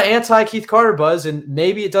a lot of anti-Keith Carter buzz, and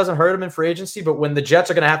maybe it doesn't hurt him in free agency, but when the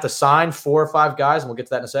Jets are going to have to sign 4 or 5 guys, and we'll get to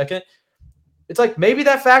that in a second, it's like maybe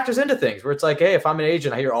that factors into things where it's like, hey, if I'm an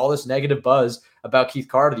agent, I hear all this negative buzz about Keith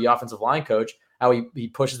Carter, the offensive line coach, how he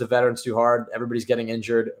pushes the veterans too hard. Everybody's getting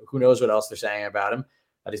injured. Who knows what else they're saying about him,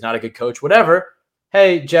 that he's not a good coach, whatever.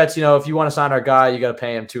 Hey, Jets, if you want to sign our guy, you got to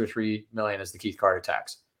pay him $2 or $3 million as the Keith Carter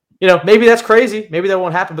tax. Maybe that's crazy. Maybe that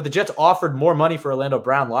won't happen, but the Jets offered more money for Orlando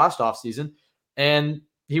Brown last offseason, and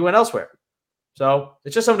he went elsewhere. So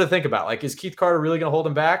it's just something to think about. Like, is Keith Carter really going to hold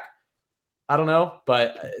him back? I don't know,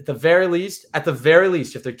 but at the very least,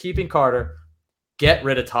 if they're keeping Carter, get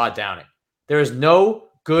rid of Todd Downing. There is no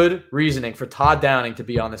good reasoning for Todd Downing to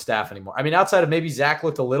be on the staff anymore. I mean, outside of maybe Zach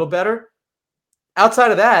looked a little better,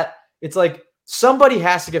 outside of that, it's like somebody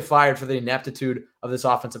has to get fired for the ineptitude of this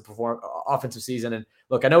offensive season. And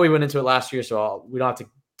look, I know we went into it last year, so we don't have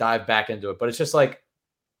to dive back into it, but it's just like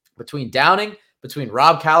between Downing, between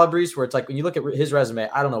Rob Calabrese, where it's like when you look at his resume,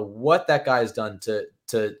 I don't know what that guy has done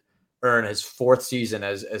to earn his 4th season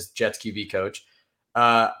as Jets QB coach.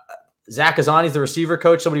 Zach Azani's the receiver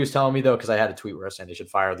coach. Somebody was telling me, though, because I had a tweet where I was saying they should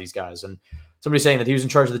fire these guys. And somebody saying that he was in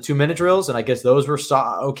charge of the 2-minute drills, and I guess those were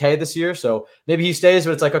okay this year. So maybe he stays,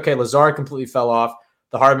 but it's like, okay, Lazard completely fell off.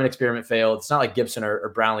 The Hardman experiment failed. It's not like Gibson or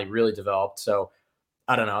Brownlee really developed. So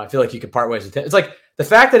I don't know. I feel like you could part ways with him. It's like the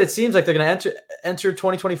fact that it seems like they're going to enter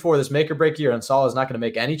 2024, this make or break year, and Saleh is not going to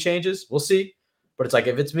make any changes. We'll see. But it's like,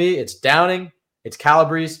 if it's me, it's Downing, it's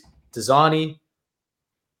Calabrese, Tizani,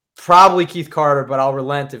 probably Keith Carter, but I'll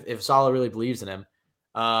relent if Saleh really believes in him.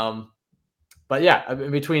 But yeah, I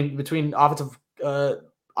mean, between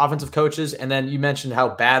offensive coaches, and then you mentioned how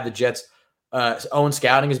bad the Jets' own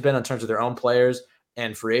scouting has been in terms of their own players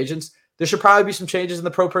and free agents. There should probably be some changes in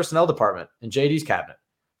the pro personnel department in JD's cabinet.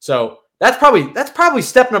 So that's probably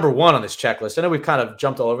step number 1 on this checklist. I know we've kind of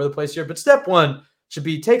jumped all over the place here, but step 1 should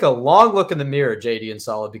be take a long look in the mirror, JD and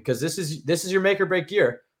Saleh, because this is your make or break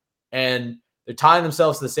year, and they're tying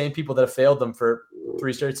themselves to the same people that have failed them for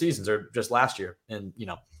 3 straight seasons, or just last year, in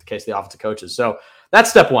the case of the offensive coaches. So that's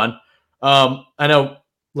step 1. I know,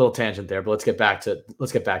 little tangent there, but let's get back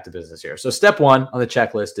to business here. So step 1 on the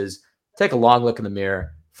checklist is take a long look in the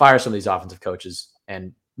mirror, fire some of these offensive coaches,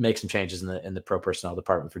 and make some changes in the pro personnel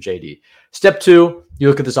department for JD. Step 2, you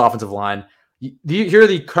look at this offensive line. Here are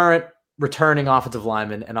the current returning offensive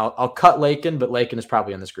linemen, and I'll cut Lakin, but Lakin is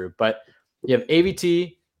probably in this group. But you have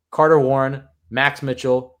AVT, Carter Warren, Max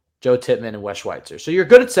Mitchell, Joe Tippmann, and Wes Schweitzer. So you're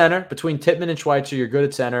good at center. Between Tippmann and Schweitzer, you're good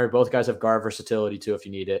at center. Both guys have guard versatility too if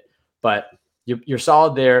you need it. But you're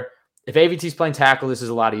solid there. If AVT's playing tackle, this is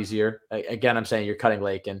a lot easier. Again, I'm saying you're cutting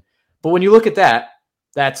Lakin. But when you look at that,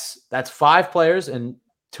 that's 5 players, and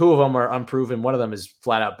 2 of them are unproven. One of them is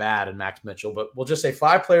flat out bad, and Max Mitchell. But we'll just say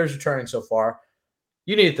 5 players returning so far.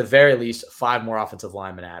 You need at the very least 5 more offensive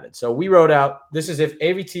linemen added. So we wrote out, this is if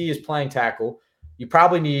AVT is playing tackle, you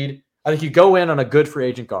probably need, I think you go in on a good free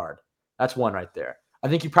agent guard. That's 1 right there. I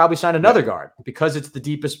think you probably sign another guard because it's the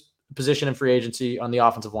deepest position in free agency on the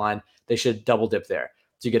offensive line. They should double dip there.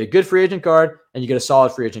 So you get a good free agent guard and you get a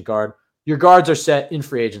solid free agent guard. Your guards are set in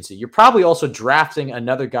free agency. You're probably also drafting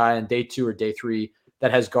another guy in day 2 or day 3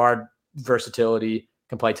 that has guard versatility,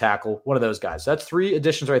 can play tackle, one of those guys. So that's 3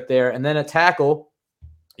 additions right there. And then at tackle,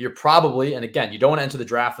 you're probably, and again, you don't want to enter the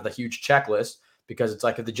draft with a huge checklist, because it's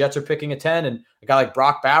like if the Jets are picking a 10 and a guy like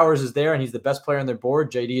Brock Bowers is there and he's the best player on their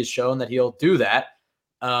board, JD has shown that he'll do that.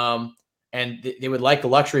 And they would like the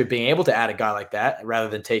luxury of being able to add a guy like that rather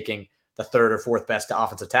than taking the 3rd or 4th best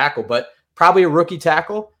offensive tackle, but probably a rookie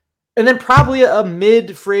tackle, and then probably a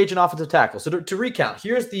mid-free agent offensive tackle. So to recount,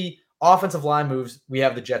 here's the offensive line moves we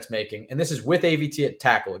have the Jets making, and this is with AVT at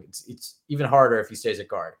tackle. It's even harder if he stays at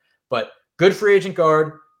guard. But good free agent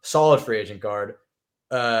guard, solid free agent guard,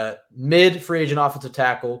 mid free agent offensive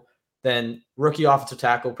tackle, then rookie offensive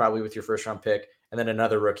tackle, probably with your 1st-round pick, and then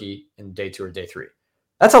another rookie in day 2 or day 3.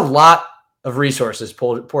 That's a lot of resources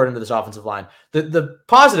poured into this offensive line. The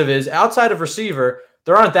positive is, outside of receiver,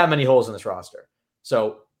 there aren't that many holes in this roster.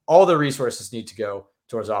 So all the resources need to go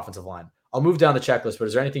towards the offensive line. I'll move down the checklist, but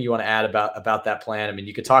is there anything you want to add about that plan? I mean,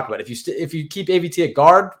 you could talk about it. If you keep AVT at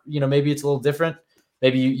guard, maybe it's a little different.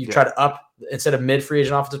 Maybe you try to up, instead of mid free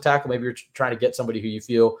agent offensive tackle, maybe you're trying to get somebody who you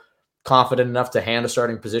feel confident enough to hand a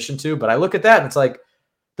starting position to. But I look at that and it's like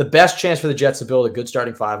the best chance for the Jets to build a good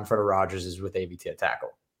starting 5 in front of Rodgers is with AVT at tackle.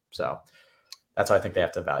 So that's how I think they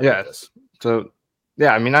have to evaluate this. So,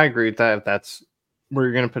 I mean, I agree with that. If that's where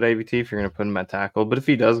you're going to put AVT, if you're going to put him at tackle. But if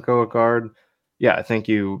he does go at guard, I think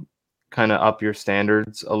you kind of up your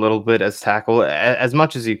standards a little bit as tackle as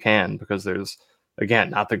much as you can, because there's, again,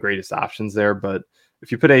 not the greatest options there. But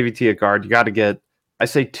if you put AVT at guard, you got to get, I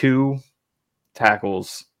say, 2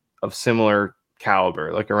 tackles of similar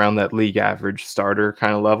caliber, like around that league average starter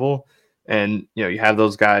kind of level. And, you have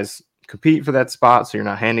those guys compete for that spot, so you're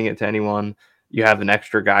not handing it to anyone. You have an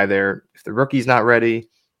extra guy there if the rookie's not ready,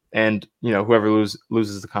 and whoever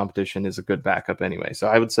loses the competition is a good backup anyway. So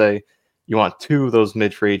I would say you want 2 of those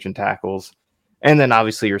mid-free agent tackles, and then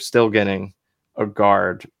obviously you're still getting a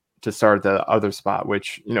guard to start the other spot,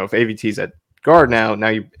 which, if AVT's at guard now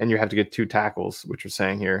you have to get 2 tackles, which you're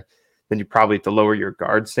saying here, then you probably have to lower your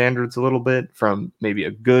guard standards a little bit from maybe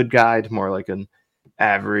a good guy to more like an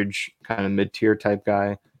average kind of mid-tier type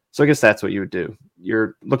guy. So I guess that's what you would do.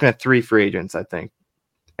 You're looking at 3 free agents, I think,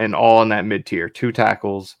 and all in that mid-tier, 2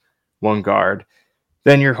 tackles, 1 guard.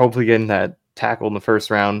 Then you're hopefully getting that tackle in the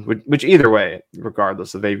 1st round, which either way,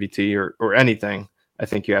 regardless of AVT or anything, I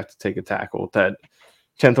think you have to take a tackle with that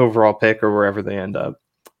 10th overall pick or wherever they end up.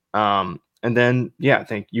 And then, I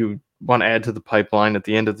think you want to add to the pipeline at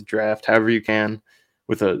the end of the draft, however you can,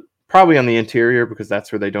 with probably on the interior, because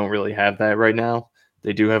that's where they don't really have that right now.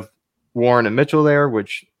 They do have Warren and Mitchell there,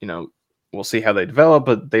 which, you know, we'll see how they develop,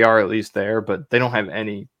 but they are at least there. But they don't have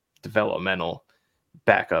any developmental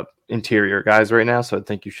backup interior guys right now. So I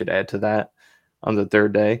think you should add to that on the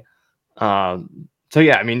third day. So,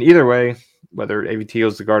 yeah, I mean, either way, whether AVT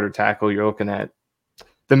goes to guard or tackle, you're looking at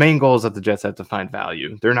the main goal is that the Jets have to find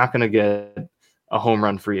value. They're not going to get a home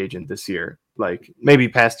run free agent this year. Like maybe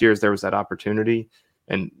past years there was that opportunity.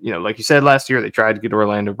 And, you know, like you said, last year they tried to get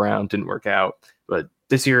Orlando Brown, didn't work out. But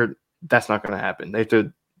this year, that's not going to happen. They have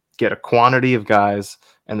to get a quantity of guys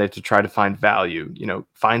and they have to try to find value, you know,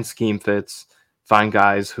 find scheme fits, find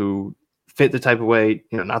guys who fit the type of way,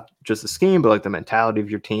 you know, not just the scheme, but like the mentality of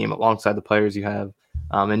your team alongside the players you have.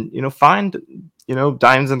 And, you know, find, you know,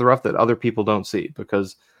 diamonds in the rough that other people don't see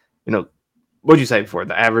because, you know, what did you say before?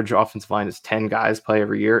 The average offensive line is 10 guys play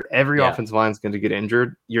every year. Every offensive line is going to get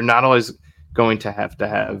injured. You're not always going to have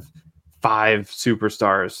 5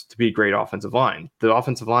 superstars to be a great offensive line. The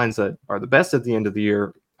offensive lines that are the best at the end of the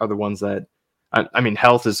year are the ones that, I mean,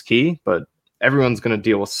 health is key, but everyone's going to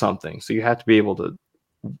deal with something. So you have to be able to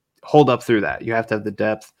hold up through that. You have to have the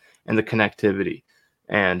depth and the connectivity.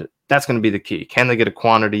 And that's going to be the key. Can they get a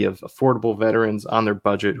quantity of affordable veterans on their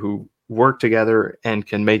budget who work together and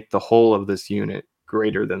can make the whole of this unit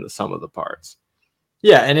greater than the sum of the parts?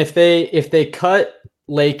 Yeah, and if they cut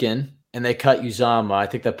Lakin and they cut Uzama, I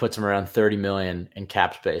think that puts them around $30 million in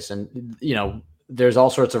cap space. And, you know, there's all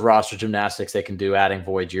sorts of roster gymnastics they can do, adding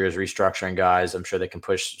void years, restructuring guys. I'm sure they can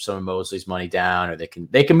push some of Mosley's money down, or they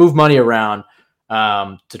can move money around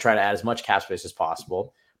to try to add as much cap space as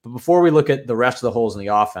possible. But before we look at the rest of the holes in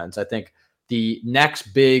the offense, I think the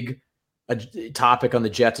next big topic on the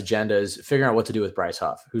Jets agenda is figuring out what to do with Bryce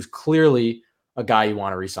Huff, who's clearly a guy you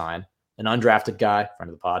want to re-sign, an undrafted guy, friend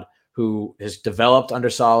of the pod, who has developed under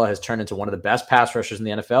Saleh, has turned into one of the best pass rushers in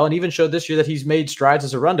the NFL, and even showed this year that he's made strides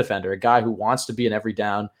as a run defender, a guy who wants to be an every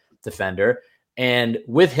down defender. And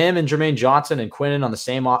with him and Jermaine Johnson and Quinnen on the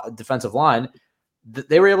same defensive line,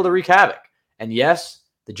 they were able to wreak havoc. And yes,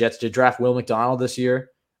 the Jets did draft Will McDonald this year.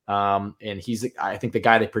 And he's, I think, the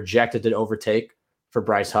guy they projected to overtake for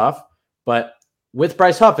Bryce Huff. But with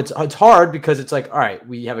Bryce Huff, it's hard because it's like, all right,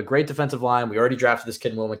 we have a great defensive line. We already drafted this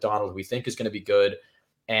kid, Will McDonald, who we think is going to be good.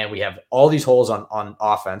 And we have all these holes on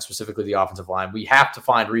offense, specifically the offensive line. We have to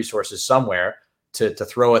find resources somewhere to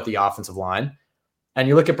throw at the offensive line. And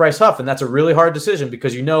you look at Bryce Huff, and that's a really hard decision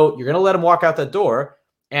because you know you're going to let him walk out that door,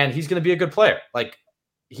 and he's going to be a good player. Like,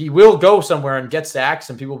 he will go somewhere and get sacks,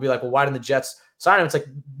 and people will be like, well, why didn't the Jets sign him? It's like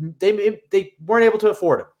they weren't able to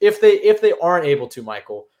afford him. If they aren't able to,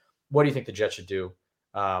 Michael, what do you think the Jets should do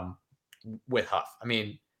with Huff? I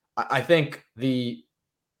mean, I think the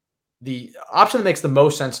option that makes the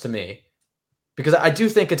most sense to me, because I do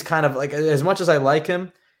think it's kind of like, as much as I like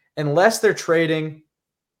him, unless they're trading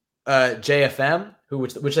JFM,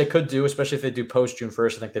 which they could do, especially if they do post June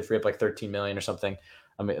 1st, I think they'd free up like $13 million or something.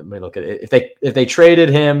 Let me look at it. If they traded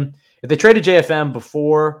JFM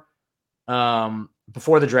before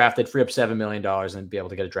the draft, they'd free up $7 million and be able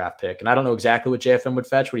to get a draft pick. And I don't know exactly what JFM would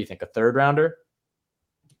fetch. What do you think? A third rounder?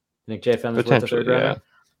 You think JFM is worth a third rounder? Yeah.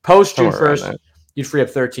 Post June 1st, you'd free up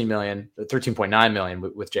 $13.9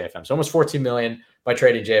 million with JFM. So almost $14 million by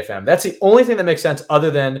trading JFM. That's the only thing that makes sense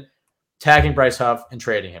other than tagging Bryce Huff and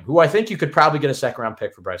trading him, who I think you could probably get a second round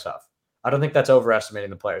pick for Bryce Huff. I don't think that's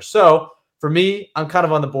overestimating the players. So for me, I'm kind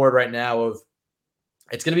of on the board right now of,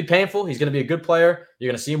 it's going to be painful. He's going to be a good player. You're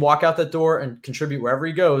going to see him walk out that door and contribute wherever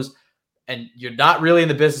he goes. And you're not really in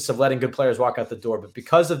the business of letting good players walk out the door. But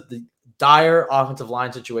because of the dire offensive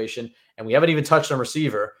line situation, and we haven't even touched on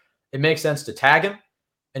receiver, it makes sense to tag him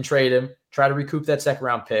and trade him, try to recoup that second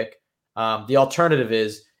round pick. The alternative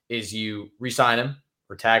is you re-sign him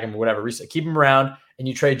or tag him or whatever, keep him around, and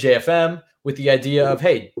you trade JFM with the idea of,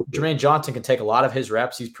 hey, Jermaine Johnson can take a lot of his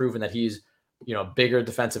reps. He's proven that he's, a bigger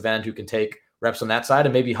defensive end who can take reps on that side.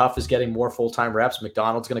 And maybe Huff is getting more full-time reps.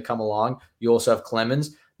 McDonald's going to come along. You also have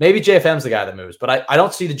Clemens. Maybe JFM's the guy that moves, but I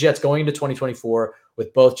don't see the Jets going into 2024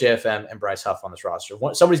 with both JFM and Bryce Huff on this roster.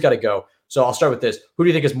 Somebody's got to go. So I'll start with this. Who do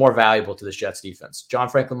you think is more valuable to this Jets defense? John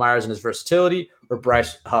Franklin Myers and his versatility, or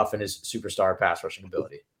Bryce Huff and his superstar pass rushing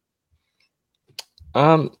ability?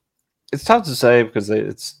 It's tough to say because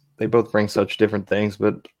they both bring such different things,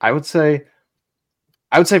 but I would say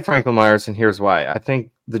Franklin Myers, and here's why. I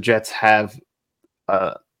think the Jets have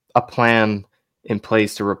a plan in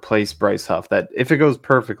place to replace Bryce Huff that, if it goes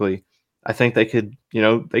perfectly, I think they could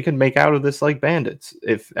make out of this like bandits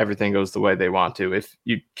if everything goes the way they want to. If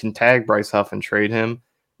you can tag Bryce Huff and trade him,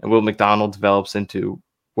 and Will McDonald develops into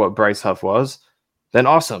what Bryce Huff was, then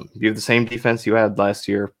awesome. You have the same defense you had last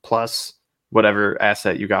year, plus whatever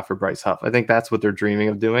asset you got for Bryce Huff. I think that's what they're dreaming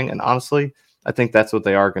of doing. And honestly, I think that's what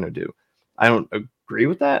they are going to do. I don't agree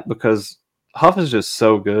with that because Huff is just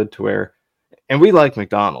so good to where, and we like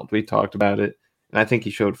McDonald. We talked about it, and I think he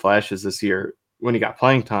showed flashes this year when he got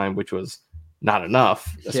playing time, which was not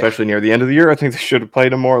enough, especially near the end of the year. I think they should have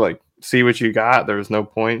played him more, like, see what you got. There was no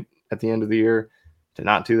point at the end of the year to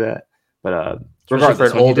not do that. But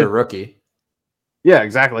regardless, for an older rookie. Yeah,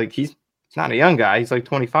 exactly. Like, he's not a young guy. He's like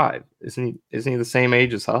 25. Isn't he the same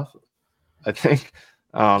age as Huff? I think.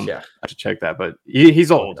 I should check that, but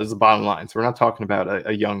he's old is the bottom line. So we're not talking about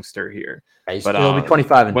a youngster here. Yeah, he'll be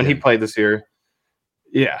 25 when he played this year.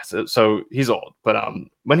 Yeah, so he's old. But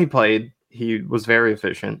when he played, he was very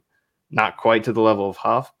efficient. Not quite to the level of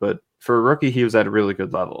Huff, but for a rookie, he was at a really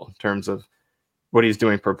good level in terms of what he's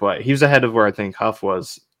doing per play. He was ahead of where I think Huff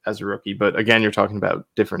was as a rookie. But again, you're talking about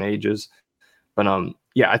different ages. But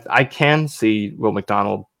I can see Will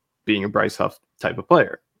McDonald being a Bryce Huff type of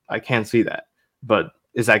player. I can see that. But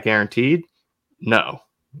is that guaranteed? No.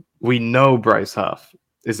 We know Bryce Huff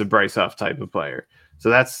is a Bryce Huff type of player. So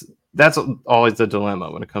that's always the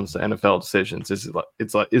dilemma when it comes to NFL decisions. Is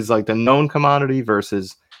like the known commodity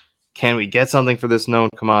versus can we get something for this known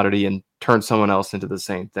commodity and turn someone else into the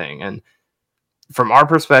same thing? And from our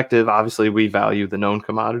perspective, obviously we value the known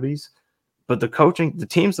commodities, but the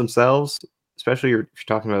teams themselves, especially if you're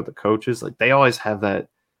talking about the coaches, like they always have that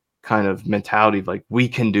kind of mentality of like, we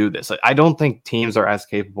can do this. Like, I don't think teams are as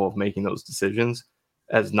capable of making those decisions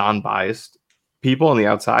as non-biased people on the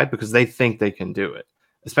outside because they think they can do it.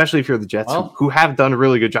 Especially if you're the Jets who have done a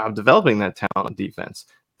really good job developing that talent on defense.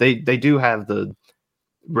 They do have the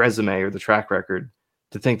resume or the track record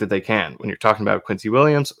to think that they can. When you're talking about Quincy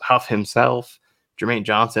Williams, Huff himself, Jermaine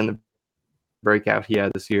Johnson, the breakout he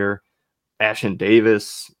had this year, Ashton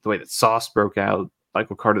Davis, the way that Sauce broke out,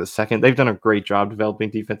 Michael Carter II, they've done a great job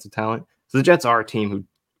developing defensive talent. So the Jets are a team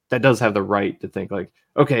that does have the right to think like,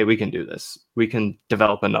 okay, we can do this. We can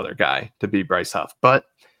develop another guy to be Bryce Huff, but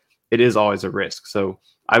it is always a risk. So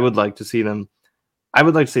I would like to see them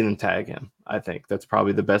tag him. I think that's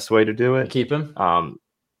probably the best way to do it. Keep him.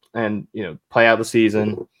 And play out the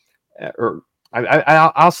season. Or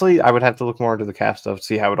I honestly, I would have to look more into the cap stuff,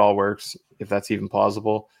 see how it all works, if that's even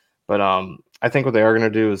plausible. But I think what they are going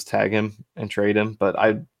to do is tag him and trade him. But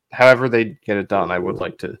however they get it done, I would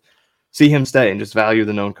like to see him stay and just value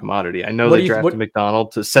the known commodity. I know they drafted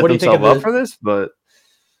McDonald to set themselves up for this, but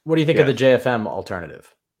what do you think of the JFM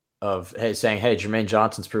alternative of saying, hey, Jermaine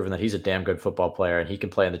Johnson's proven that he's a damn good football player and he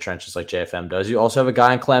can play in the trenches like JFM does. You also have a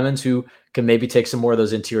guy in Clemens who can maybe take some more of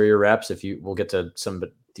those interior reps. We'll get to some,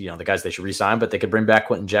 the guys they should re-sign, but they could bring back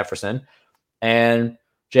Quentin Jefferson. And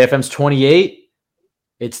JFM's 28.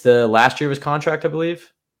 It's the last year of his contract, I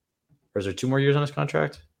believe. Or is there 2 more years on his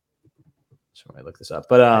contract? So I look this up.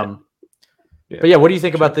 But what do you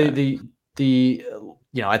think about the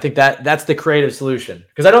I think that's the creative solution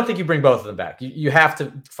because I don't think you bring both of them back. You have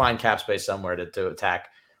to find cap space somewhere to attack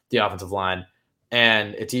the offensive line,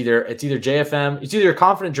 and it's either JFM, it's either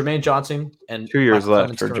confident Jermaine Johnson and 2 years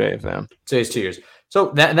left for JFM. So it's 2 years.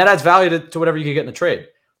 So that adds value to whatever you could get in the trade.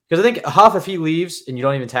 Because I think Huff, if he leaves and you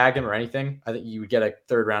don't even tag him or anything, I think you would get a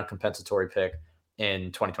 3rd round compensatory pick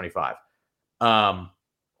in 2025.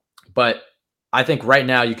 But I think right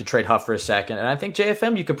now you could trade Huff for a 2nd, and I think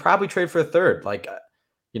JFM you could probably trade for a 3rd. Like,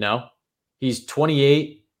 he's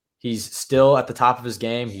 28. He's still at the top of his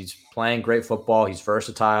game. He's playing great football. He's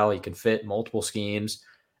versatile. He can fit multiple schemes.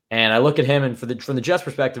 And I look at him, and from the Jets'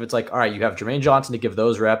 perspective, it's like, all right, you have Jermaine Johnson to give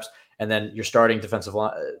those reps, and then your starting defensive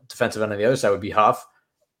end on the other side would be Huff.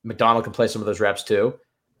 McDonald can play some of those reps too.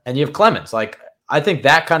 And you have Clemens. Like, I think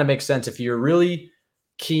that kind of makes sense if you're really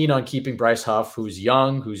keen on keeping Bryce Huff, who's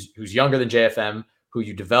young, who's younger than JFM, who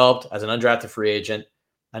you developed as an undrafted free agent.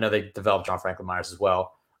 I know they developed John Franklin Myers as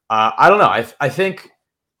well. I don't know. I think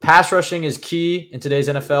pass rushing is key in today's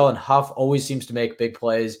NFL, and Huff always seems to make big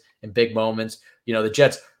plays in big moments. The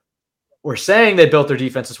Jets were saying they built their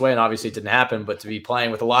defense this way, and obviously it didn't happen, but to be playing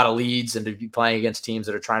with a lot of leads and to be playing against teams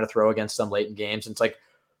that are trying to throw against them late in games, and it's like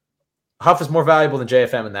Huff is more valuable than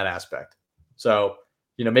JFM in that aspect. So,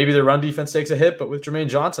 maybe the run defense takes a hit, but with Jermaine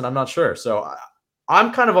Johnson, I'm not sure. So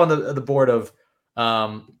I'm kind of on the board of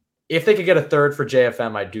if they could get a 3rd for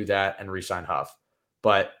JFM, I'd do that and re-sign Huff.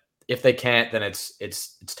 But if they can't, then it's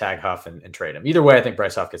tag Huff and trade him. Either way, I think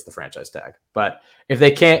Bryce Huff gets the franchise tag. But if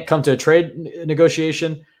they can't come to a trade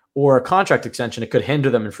negotiation or a contract extension, it could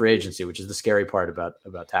hinder them in free agency, which is the scary part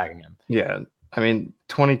about tagging him. Yeah. I mean,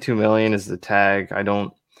 $22 million is the tag.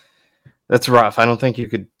 That's rough. I don't think you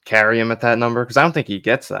could carry him at that number because I don't think he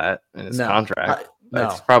gets that in his contract.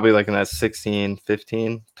 It's probably like in that 16,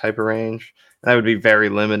 15 type of range. That would be very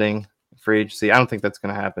limiting free agency. I don't think that's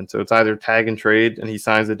going to happen. So it's either tag and trade and he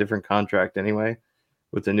signs a different contract anyway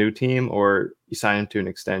with the new team, or you sign him to an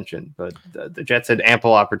extension. But the Jets had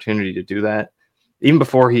ample opportunity to do that even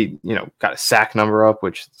before he, got a sack number up,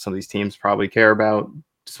 which some of these teams probably care about,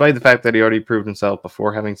 despite the fact that he already proved himself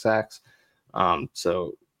before having sacks.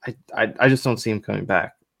 So I just don't see him coming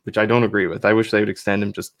back, which I don't agree with. I wish they would extend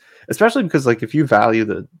him, just especially because if you value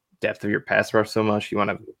the depth of your pass rush so much, you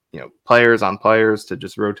want to players on players to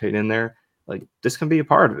just rotate in there. This can be a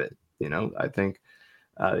part of it. I think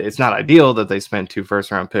it's not ideal that they spend 2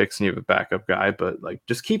 first-round picks and you have a backup guy, but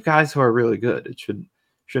just keep guys who are really good. It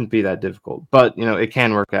shouldn't be that difficult. But it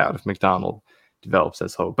can work out if McDonald develops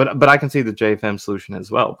as hope. But I can see the JFM solution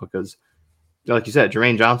as well, because like you said,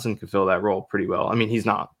 Jermaine Johnson could fill that role pretty well. I mean, he's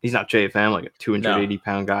not JFM, like a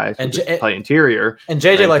 280-pound guy who just play interior. And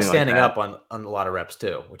JJ likes standing up on a lot of reps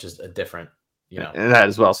too, which is a different, and that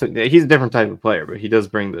as well. So he's a different type of player, but he does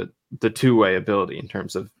bring the two-way ability in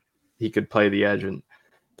terms of he could play the edge and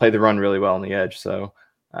play the run really well on the edge. So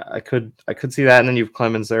I could see that. And then you have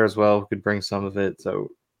Clemens there as well, who could bring some of it. So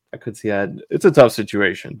I could see that. It's a tough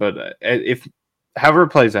situation, but if however it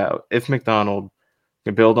plays out, if McDonald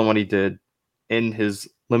can build on what he did in his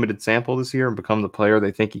limited sample this year and become the player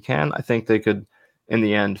they think he can, I think they could, in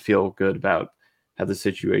the end, feel good about how the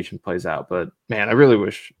situation plays out. But man, I really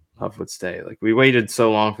wish Huff would stay. We waited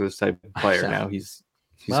so long for this type of player. Now he's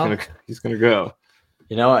gonna go.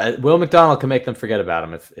 Will McDonald can make them forget about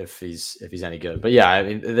him if he's any good. But yeah, I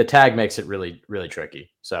mean, the tag makes it really, really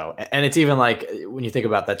tricky. So, and it's even when you think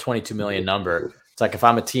about that 22 million number, it's if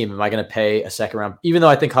I'm a team, am I going to pay a second round? Even though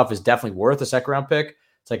I think Huff is definitely worth a second round pick,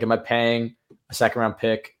 it's am I paying a second round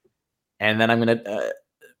pick and then I'm going to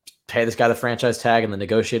pay this guy the franchise tag and then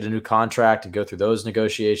negotiate a new contract and go through those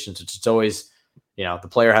negotiations? It's always, the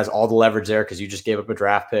player has all the leverage there because you just gave up a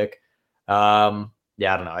draft pick. Yeah,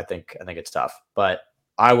 I don't know. I think it's tough, but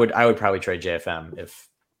I would probably trade JFM if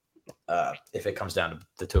it comes down to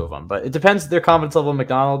the two of them. But it depends their confidence level in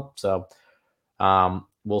McDonald. So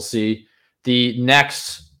we'll see. The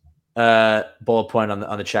next bullet point on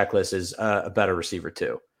the checklist is a better receiver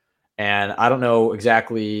too. And I don't know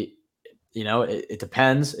exactly. It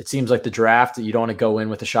depends. It seems like the draft, you don't want to go in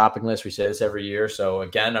with a shopping list. We say this every year. So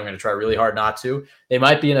again, I'm going to try really hard not to. They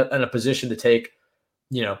might be in a position to take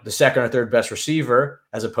the second or third best receiver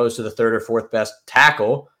as opposed to the third or fourth best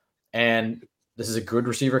tackle. And this is a good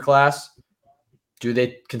receiver class. Do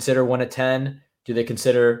they consider 1 at 10? Do they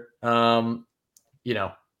consider, that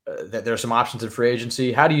there are some options in free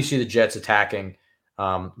agency? How do you see the Jets attacking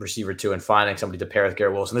receiver 2 and finding somebody to pair with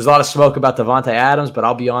Garrett Wilson? There's a lot of smoke about Devontae Adams, but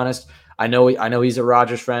I'll be honest. I know he's a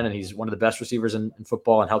Rodgers friend and he's one of the best receivers in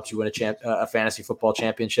football and helps you win a fantasy football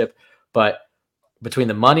championship. But between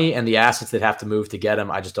the money and the assets that have to move to get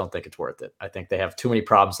him, I just don't think it's worth it. I think they have too many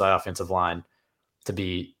problems with the offensive line to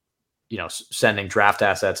be, sending draft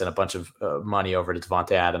assets and a bunch of money over to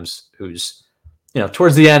Devontae Adams, who's,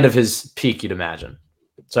 towards the end of his peak, you'd imagine.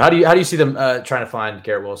 So how do you see them trying to find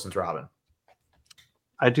Garrett Wilson's Robin?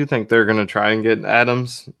 I do think they're going to try and get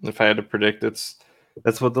Adams. If I had to predict, that's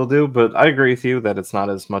what they'll do. But I agree with you that it's not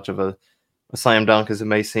as much of a slam dunk as it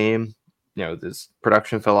may seem. This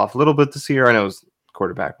production fell off a little bit this year. I know his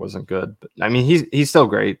quarterback wasn't good, but I mean, he's still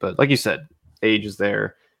great. But like you said, age is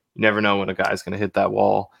there. You never know when a guy's going to hit that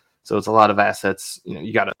wall. So it's a lot of assets.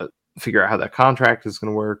 You got to figure out how that contract is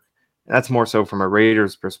going to work. And that's more so from a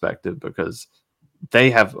Raiders perspective because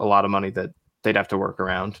they have a lot of money that they'd have to work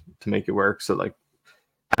around to make it work. So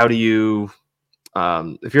how do you,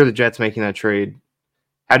 if you're the Jets making that trade,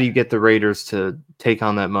 how do you get the Raiders to take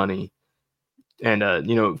on that money and,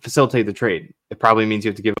 facilitate the trade? It probably means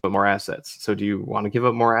you have to give up more assets. So do you want to give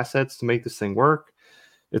up more assets to make this thing work?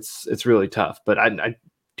 It's really tough, but I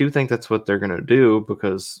do think that's what they're going to do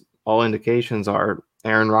because all indications are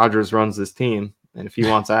Aaron Rodgers runs this team. And if he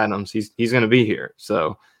wants Adams, he's going to be here.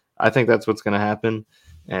 So I think that's what's going to happen.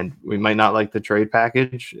 And we might not like the trade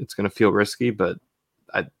package. It's going to feel risky, but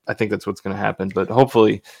I think that's what's going to happen. But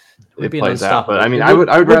hopefully it plays out. But I mean, I would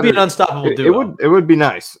rather be an unstoppable duo. It would be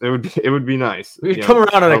nice. It would be nice. We'd come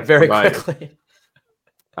around on it very quickly.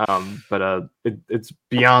 But it's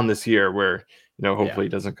beyond this year where hopefully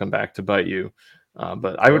it doesn't come back to bite you.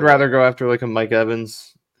 But I would rather go after a Mike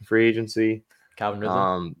Evans free agency.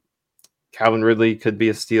 Calvin Ridley could be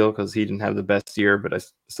a steal because he didn't have the best year, but I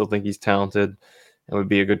still think he's talented and would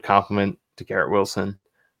be a good compliment to Garrett Wilson.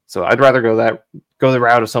 So I'd rather go the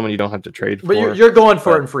route of someone you don't have to trade for. But you're going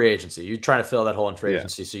for it in free agency. You're trying to fill that hole in free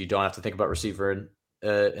agency so you don't have to think about receiver in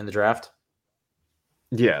the draft?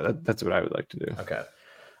 Yeah, that's what I would like to do. Okay.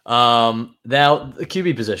 Now, the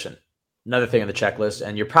QB position. another thing on the checklist,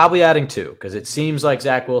 and you're probably adding two because it seems like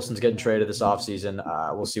Zach Wilson's getting traded this offseason.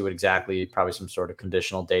 We'll see what exactly, probably some sort of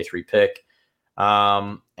conditional day 3 pick.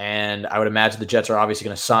 And I would imagine the Jets are obviously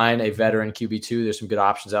going to sign a veteran QB2. There's some good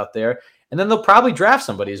options out there. And then they'll probably draft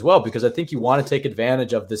somebody as well, because I think you want to take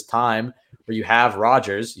advantage of this time where you have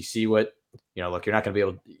Rodgers. You see what, look, you're not going to be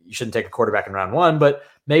able, you shouldn't take a quarterback in round 1, but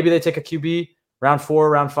maybe they take a QB round 4,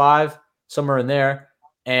 round 5, somewhere in there,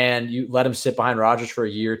 and you let him sit behind Rodgers for a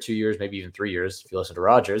year, 2 years, maybe even 3 years if you listen to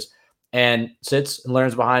Rodgers, and sits and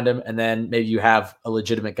learns behind him. And then maybe you have a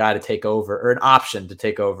legitimate guy to take over, or an option to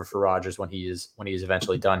take over for Rodgers when he is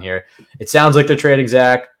eventually done here. It sounds like they're trading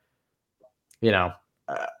Zach.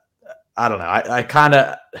 I don't know. I kind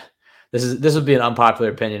of, this would be an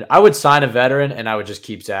unpopular opinion. I would sign a veteran and I would just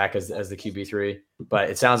keep Zach as the QB3, but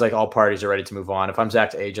it sounds like all parties are ready to move on. If I'm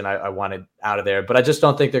Zach's agent, I want it out of there, but I just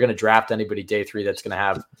don't think they're going to draft anybody day 3 that's going to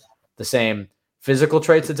have the same physical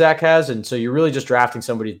traits that Zach has. And so you're really just drafting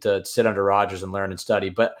somebody to sit under Rodgers and learn and study.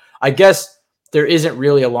 But I guess there isn't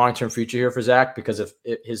really a long-term future here for Zach, because if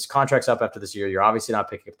his contract's up after this year, you're obviously not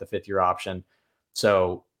picking up the 5th-year option.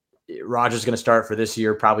 So Rodgers is going to start for this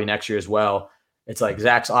year, probably next year as well. It's like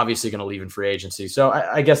Zach's obviously going to leave in free agency. So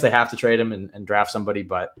I guess they have to trade him and draft somebody.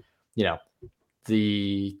 But,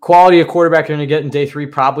 the quality of quarterback you're going to get in day 3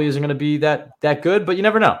 probably isn't going to be that good, but you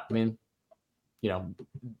never know. I mean,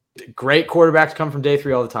 great quarterbacks come from day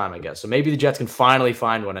 3 all the time, I guess. So maybe the Jets can finally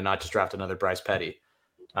find one and not just draft another Bryce Petty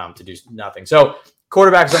to do nothing. So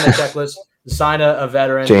quarterbacks on the checklist, sign a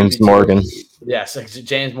veteran. James Morgan. Yes,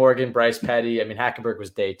 James Morgan, Bryce Petty. I mean, Hackenberg was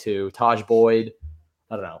day 2. Taj Boyd.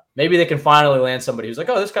 I don't know. Maybe they can finally land somebody who's like,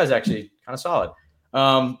 oh, this guy's actually kind of solid.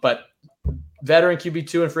 But veteran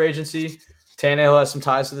QB2 in free agency. Tannehill has some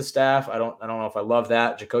ties to the staff. I don't know if I love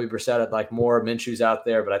that. Jacoby Brissett, I'd like more. Minshew's out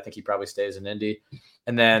there, but I think he probably stays in Indy.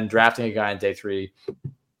 And then drafting a guy in day 3.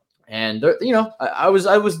 And I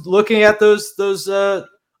was looking at those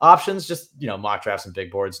options, just mock drafts and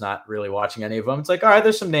big boards, not really watching any of them. It's like, all right,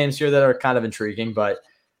 there's some names here that are kind of intriguing, but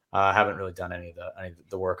I haven't really done any of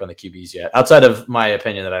the work on the QBs yet, outside of my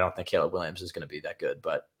opinion that I don't think Caleb Williams is going to be that good.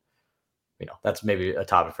 But that's maybe a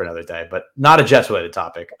topic for another day, but not a Jets related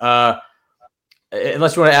topic.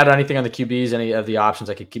 Unless you want to add anything on the QBs, any of the options,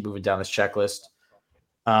 I could keep moving down this checklist.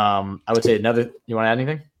 I would say you want to add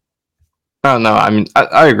anything? No, I mean,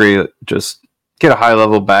 I agree. Just get a high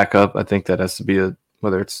level backup. I think that has to be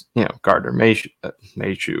whether it's, Gardner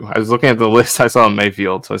Minshew. I was looking at the list. I saw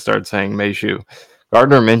Mayfield, so I started saying Minshew.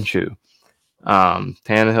 Gardner Minshew.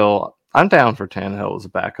 Tannehill. I'm down for Tannehill as a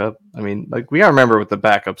backup. I mean, we got to remember what the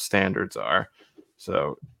backup standards are.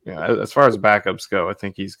 So, as far as backups go, I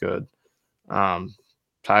think he's good.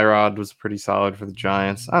 Tyrod was pretty solid for the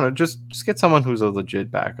Giants. I don't know, just get someone who's a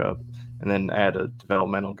legit backup and then add a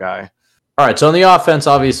developmental guy. All right, so on the offense,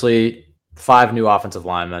 obviously 5 new offensive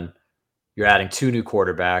linemen. You're adding 2 new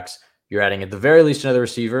quarterbacks. You're adding at the very least another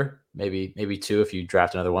receiver, maybe 2 if you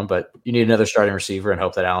draft another one, but you need another starting receiver and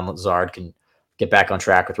hope that Alan Lazard can get back on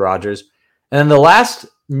track with Rodgers. And then the last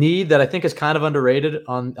need that I think is kind of underrated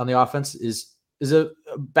on the offense is a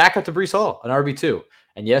backup to Breece Hall, an RB2.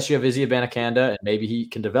 And yes, you have Izzy Abanikanda, and maybe he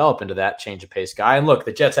can develop into that change of pace guy. And look,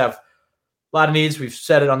 the Jets have a lot of needs. We've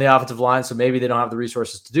said it on the offensive line, so maybe they don't have the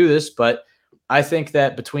resources to do this. But I think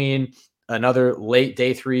that between another late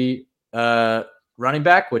day 3 running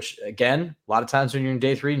back, which, again, a lot of times when you're in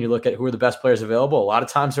day 3 and you look at who are the best players available, a lot of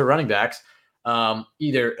times they're running backs,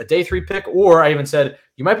 either a day 3 pick, or I even said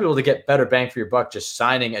you might be able to get better bang for your buck just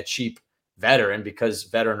signing a cheap veteran, because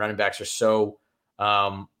veteran running backs are so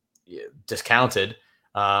discounted.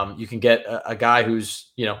 You can get a guy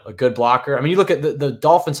who's, a good blocker. I mean, you look at the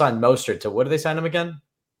Dolphins signed Mostert to, what did they sign him again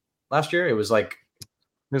last year? It was like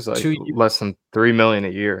less than $3 million a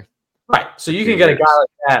year. Right. So you can get a guy like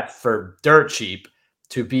that for dirt cheap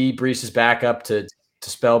to be Breece's backup to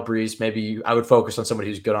spell Breece. Maybe I would focus on somebody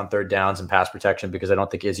who's good on third downs and pass protection, because I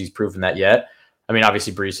don't think Izzy's proven that yet. I mean,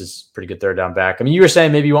 obviously Breece is pretty good third down back. I mean, you were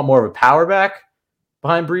saying maybe you want more of a power back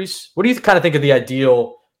behind Breece. What do you kind of think of the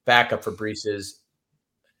ideal backup for Breece is?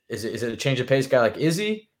 Is it a change of pace guy like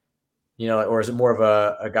Izzy, or is it more of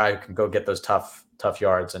a guy who can go get those tough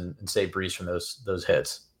yards and save Breece from those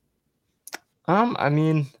hits? I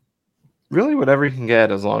mean, really whatever you can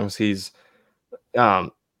get, as long as he's, I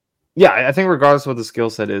think regardless of what the skill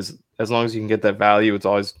set is, as long as you can get that value, it's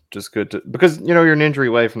always just good to, because, you're an injury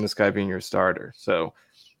away from this guy being your starter. So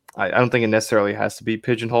I don't think it necessarily has to be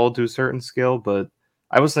pigeonholed to a certain skill, but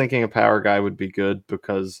I was thinking a power guy would be good,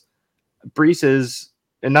 because Breece is,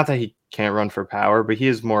 and not that he can't run for power, but he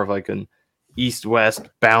is more of like an east-west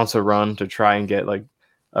bounce a run to try and get like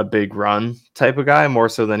a big run type of guy, more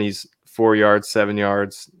so than he's 4 yards, 7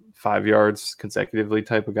 yards, 5 yards consecutively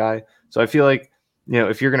type of guy. So I feel like,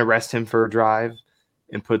 if you're going to rest him for a drive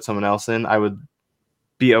and put someone else in, I would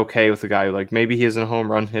be okay with a guy who, like, maybe he isn't a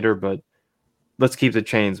home run hitter, but let's keep the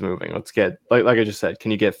chains moving. Let's get, like I just said,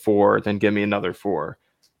 can you get 4? Then give me another 4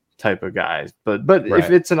 type of guys. But Right.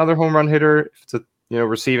 if it's another home run hitter, if it's a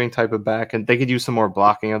receiving type of back, and they could use some more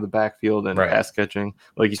blocking of the backfield and pass catching,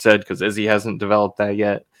 like you said, because Izzy hasn't developed that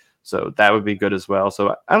yet. So that would be good as well.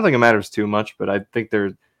 So I don't think it matters too much, but I think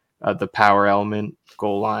they're the power element,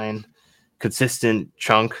 goal line, consistent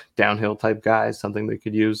chunk, downhill type guys, something they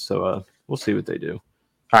could use. So we'll see what they do.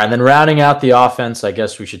 All right, and then rounding out the offense, I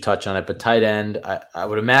guess we should touch on it. But tight end, I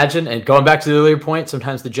would imagine, and going back to the earlier point,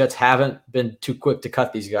 sometimes the Jets haven't been too quick to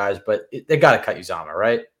cut these guys, but they got to cut Uzomah,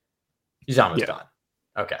 right? Uzomah's done.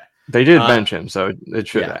 Okay. They did bench him, so it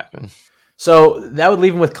should happen. So that would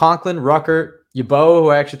leave him with Conklin, Ruckert, Yeboah, who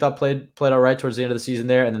I actually thought played all right towards the end of the season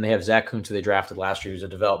there, and then they have Zach Kuntz, who they drafted last year, who's a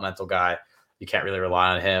developmental guy. You can't really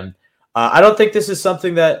rely on him. I don't think this is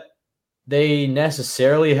something that they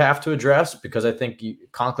necessarily have to address, because I think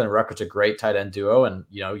Conklin and Ruckert's a great tight end duo, and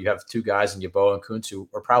you have 2 guys in Yeboah and Kuntz who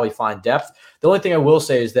are probably fine depth. The only thing I will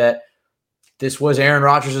say is that this was Aaron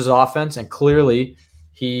Rodgers' offense, and clearly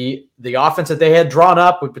the offense that they had drawn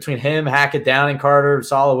up between him, Hackett, Downing, Carter,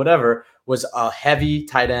 Saleh, whatever, was a heavy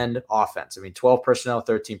tight end offense. I mean, 12 personnel,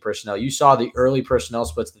 13 personnel. You saw the early personnel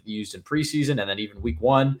splits that they used in preseason and then even week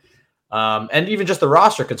 1. And even just the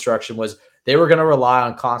roster construction was they were going to rely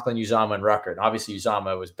on Conklin, Uzomah, and Ruckert. And obviously,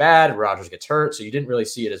 Uzomah was bad. Rodgers gets hurt, so you didn't really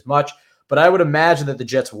see it as much. But I would imagine that the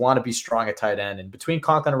Jets want to be strong at tight end. And between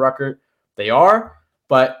Conklin and Ruckert, they are.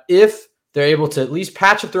 But if they're able to at least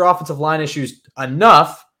patch up their offensive line issues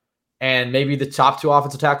enough, and maybe the top 2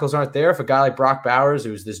 offensive tackles aren't there, if a guy like Brock Bowers,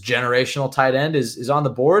 who's this generational tight end, is on the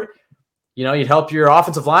board, you'd help your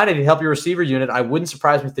offensive line and you'd help your receiver unit. I wouldn't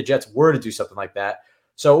surprise me if the Jets were to do something like that.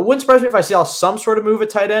 So it wouldn't surprise me if I see some sort of move at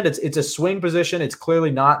tight end. It's a swing position. It's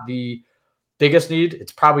clearly not the biggest need.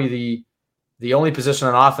 It's probably the only position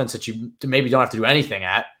on offense that you maybe don't have to do anything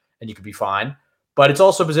at, and you could be fine. But it's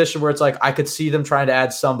also a position where it's like I could see them trying to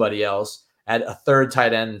add somebody else at a third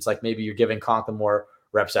tight end. It's like maybe you're giving Conklin more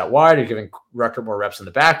reps out wide, or you're giving Ruckert more reps in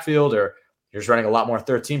the backfield, or you're just running a lot more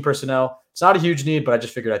 13 personnel. It's not a huge need, but I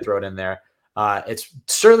just figured I'd throw it in there. It's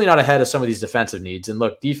certainly not ahead of some of these defensive needs. And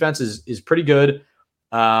look, defense is pretty good.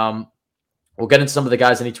 We'll get into some of the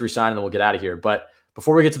guys that need to resign, and then we'll get out of here. But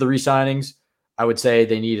before we get to the re-signings, I would say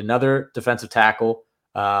they need another defensive tackle.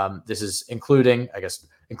 This is including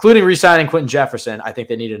re-signing Quentin Jefferson. I think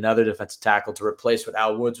they need another defensive tackle to replace what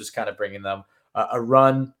Al Woods was kind of bringing them. A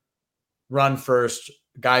run first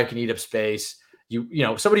guy who can eat up space.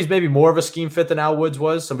 Somebody's maybe more of a scheme fit than Al Woods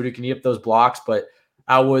was, somebody who can eat up those blocks. But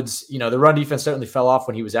Al Woods, the run defense certainly fell off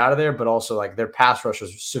when he was out of there, but also like their pass rush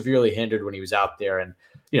was severely hindered when he was out there. And,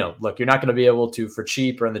 look, you're not going to be able to, for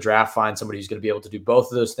cheap or in the draft, find somebody who's going to be able to do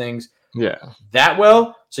both of those things that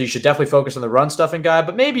well. So you should definitely focus on the run stuffing guy,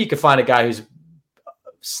 but maybe you could find a guy who's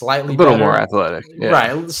slightly more athletic.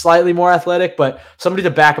 Right. Slightly more athletic, but somebody to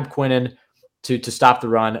back up Quinnen to stop the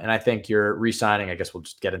run. And I think you're re-signing, I guess we'll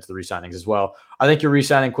just get into the re-signings as well. I think you're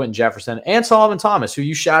re-signing Quentin Jefferson and Solomon Thomas, who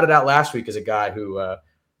you shouted out last week as a guy who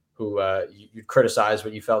you criticized,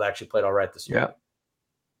 but you felt actually played all right this year.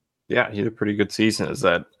 Yeah, he had a pretty good season as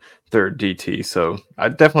that third DT. So I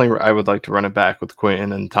would like to run it back with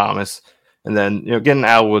Quentin and Thomas. And then, getting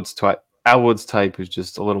Al Woods type who's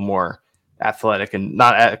just a little more athletic and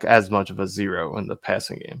not as much of a zero in the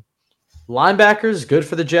passing game. Linebackers, good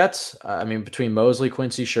for the Jets. Between Mosley,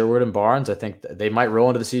 Quincy, Sherwood, and Barnes, I think they might roll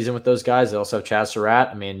into the season with those guys. They also have Chaz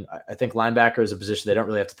Surratt. I think linebacker is a position they don't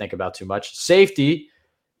really have to think about too much. Safety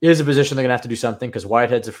is a position they're going to have to do something because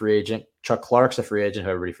Whitehead's a free agent. Chuck Clark's a free agent,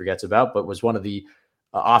 who everybody forgets about, but was one of the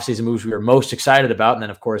offseason moves we were most excited about. And then,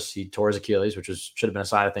 of course, he tore his Achilles, which should have been a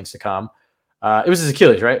sign of things to come. It was his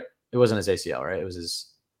Achilles, right? It wasn't his ACL, right? It was his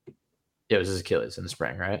Achilles in the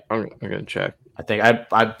spring, right? I'm gonna check. I think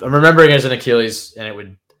I'm remembering it as an Achilles, and it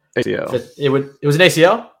would ACL. It was an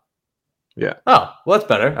ACL. Yeah. Oh, well, that's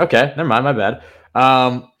better. Okay, never mind. My bad.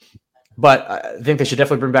 But I think they should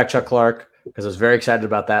definitely bring back Chuck Clark because I was very excited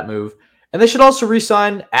about that move, and they should also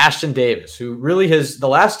re-sign Ashton Davis, who really the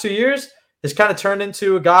last 2 years has kind of turned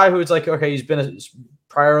into a guy who is like, okay, he's been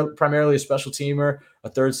primarily a special teamer, a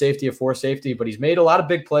third safety, a fourth safety, but he's made a lot of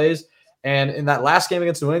big plays. And in that last game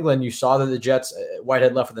against New England, you saw that the Jets,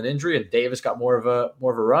 Whitehead left with an injury, and Davis got more of a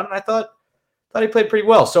run. And I thought he played pretty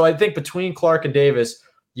well. So I think between Clark and Davis,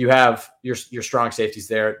 you have your strong safeties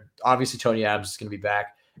there. Obviously, Tony Adams is going to be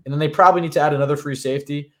back, and then they probably need to add another free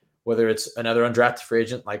safety, whether it's another undrafted free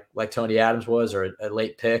agent like Tony Adams was, or a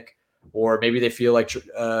late pick, or maybe they feel like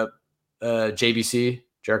JBC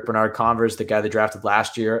Jarek Bernard-Converse, the guy they drafted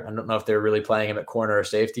last year. I don't know if they're really playing him at corner or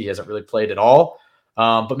safety. He hasn't really played at all.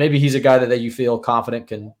 But maybe he's a guy that you feel confident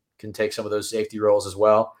can take some of those safety roles as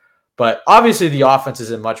well. But obviously the offense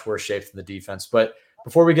is in much worse shape than the defense. But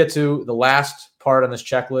before we get to the last part on this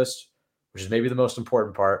checklist, which is maybe the most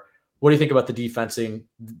important part, what do you think about the defensing,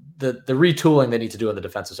 the retooling they need to do on the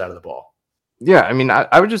defensive side of the ball? Yeah, I mean,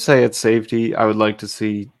 I would just say at safety, I would like to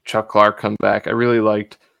see Chuck Clark come back. I really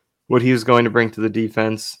liked what he was going to bring to the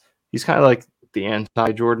defense. He's kind of like the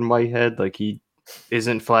anti-Jordan Whitehead. Like, he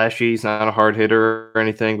isn't flashy. He's not a hard hitter or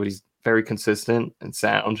anything, but he's very consistent and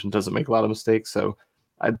sound and doesn't make a lot of mistakes. So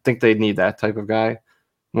I think they'd need that type of guy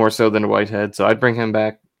more so than a Whitehead. So I'd bring him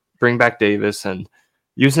back, bring back Davis, and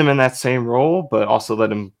use him in that same role, but also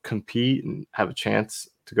let him compete and have a chance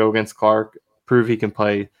to go against Clark, prove he can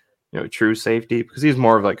play, true safety, because he's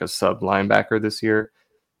more of like a sub linebacker this year.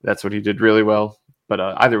 That's what he did really well. But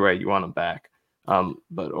either way, you want him back.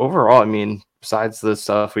 But overall, I mean, besides the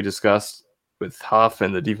stuff we discussed with Huff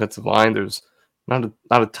and the defensive line, there's not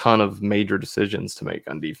a ton of major decisions to make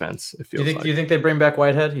on defense. It feels do you think they bring back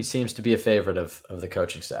Whitehead? He seems to be a favorite of the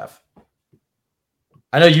coaching staff.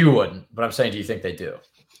 I know you wouldn't, but I'm saying, do you think they do?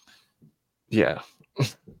 Yeah.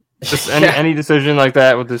 Just any decision like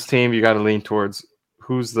that with this team, you got to lean towards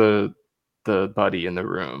who's the buddy in the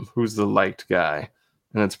room, who's the liked guy,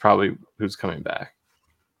 and it's probably who's coming back.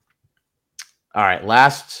 All right,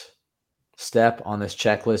 last step on this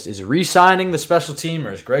checklist is re-signing the special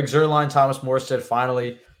teamers. Greg Zuerlein, Thomas Morstead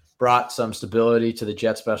finally brought some stability to the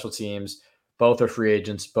Jets special teams. Both are free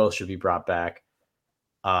agents. Both should be brought back.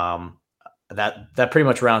 That pretty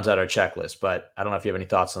much rounds out our checklist, but I don't know if you have any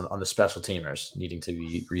thoughts on the special teamers needing to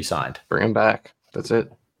be re-signed. Bring them back. That's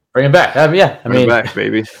it. Bring them back. Yeah, I mean, back,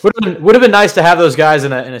 baby. Would have been nice to have those guys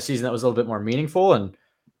in a season that was a little bit more meaningful and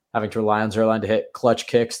having to rely on Zuerlein to hit clutch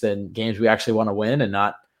kicks than games we actually want to win and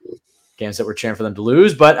not games that we're cheering for them to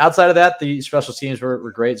lose. But outside of that, the special teams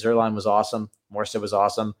were great. Zuerlein was awesome. Morstead was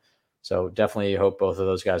awesome. So definitely hope both of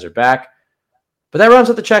those guys are back. But that rounds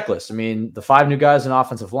out the checklist. I mean, the 5 new guys in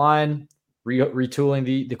offensive line,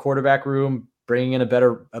 retooling the quarterback room, bringing in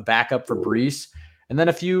a backup for Breece, and then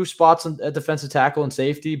a few spots at defensive tackle and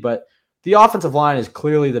safety. But the offensive line is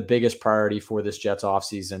clearly the biggest priority for this Jets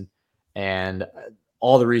offseason, and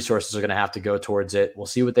all the resources are going to have to go towards it. We'll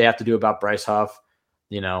see what they have to do about Bryce Huff,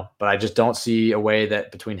 but I just don't see a way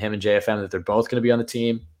that between him and JFM that they're both going to be on the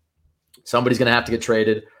team. Somebody's going to have to get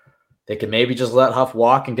traded. They can maybe just let Huff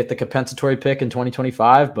walk and get the compensatory pick in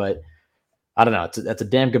 2025, but I don't know. That's a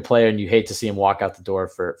damn good player, and you hate to see him walk out the door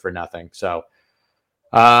for nothing. So,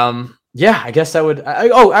 yeah, I guess that would.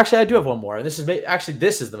 Actually, I do have one more. This is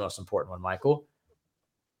the most important one, Michael.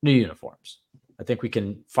 New uniforms. I think we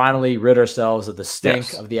can finally rid ourselves of the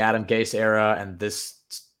stink of the Adam Gase era, and this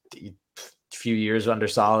few years under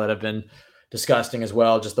Saleh that have been disgusting as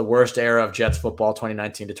well. Just the worst era of Jets football,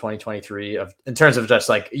 2019 to 2023, in terms of just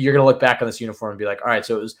like you're gonna look back on this uniform and be like, all right,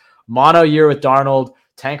 so it was mono year with Darnold,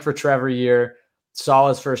 tank for Trevor year,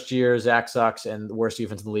 Saleh's first year, Zach sucks, and the worst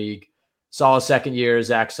defense in the league. Saleh's second year,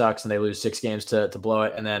 Zach sucks, and they lose 6 games to blow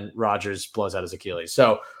it, and then Rodgers blows out his Achilles.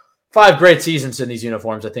 So 5 great seasons in these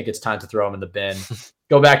uniforms. I think it's time to throw them in the bin.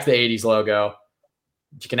 Go back to the 80s logo.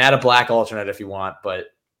 You can add a black alternate if you want, but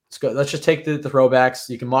let's just take the throwbacks.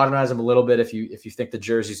 You can modernize them a little bit if you think the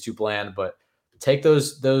jersey's too bland, but take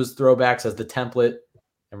those throwbacks as the template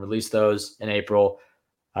and release those in April.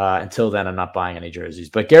 Until then, I'm not buying any jerseys.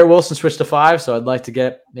 But Garrett Wilson switched to 5, so I'd like to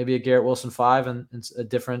get maybe a Garrett Wilson 5 and a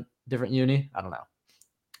different uni. I don't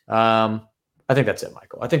know. I think that's it,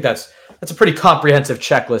 Michael. I think that's a pretty comprehensive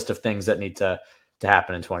checklist of things that need to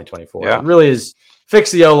happen in 2024. Yeah. It really is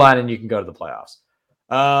fix the O-line and you can go to the playoffs.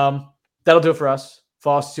 That'll do it for us.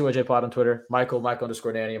 Follow us to CYJ Pod on Twitter.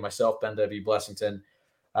 Michael_Nanny, and myself, Ben W. Blessington.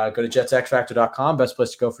 Go to jetsxfactor.com. Best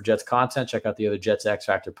place to go for Jets content. Check out the other Jets X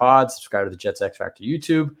Factor pods. Subscribe to the Jets X Factor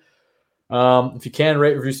YouTube. If you can,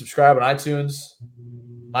 rate, review, subscribe on iTunes.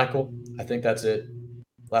 Michael, I think that's it.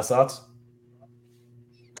 Last thoughts?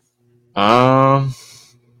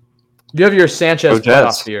 You have your Sanchez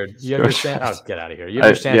playoff beard. You have your get out of here. You have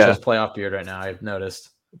your Sanchez playoff beard right now. I've noticed.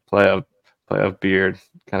 Playoff beard,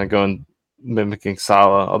 kind of going mimicking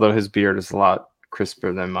Saleh, although his beard is a lot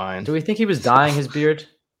crisper than mine. Do we think he was dyeing his beard?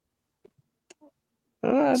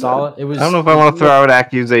 Saleh. It was. I don't know if I want to throw out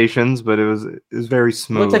accusations, but it was very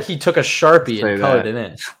smooth. It looked like he took a Sharpie and colored it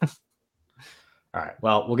in. All right.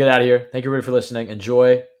 Well, we'll get out of here. Thank you everybody for listening.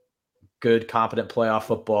 Enjoy good, competent playoff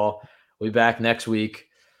football. We'll be back next week.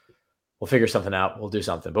 We'll figure something out. We'll do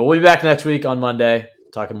something. But we'll be back next week on Monday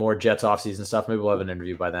talking more Jets offseason stuff. Maybe we'll have an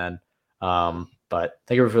interview by then. But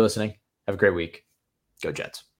thank you everybody for listening. Have a great week. Go Jets.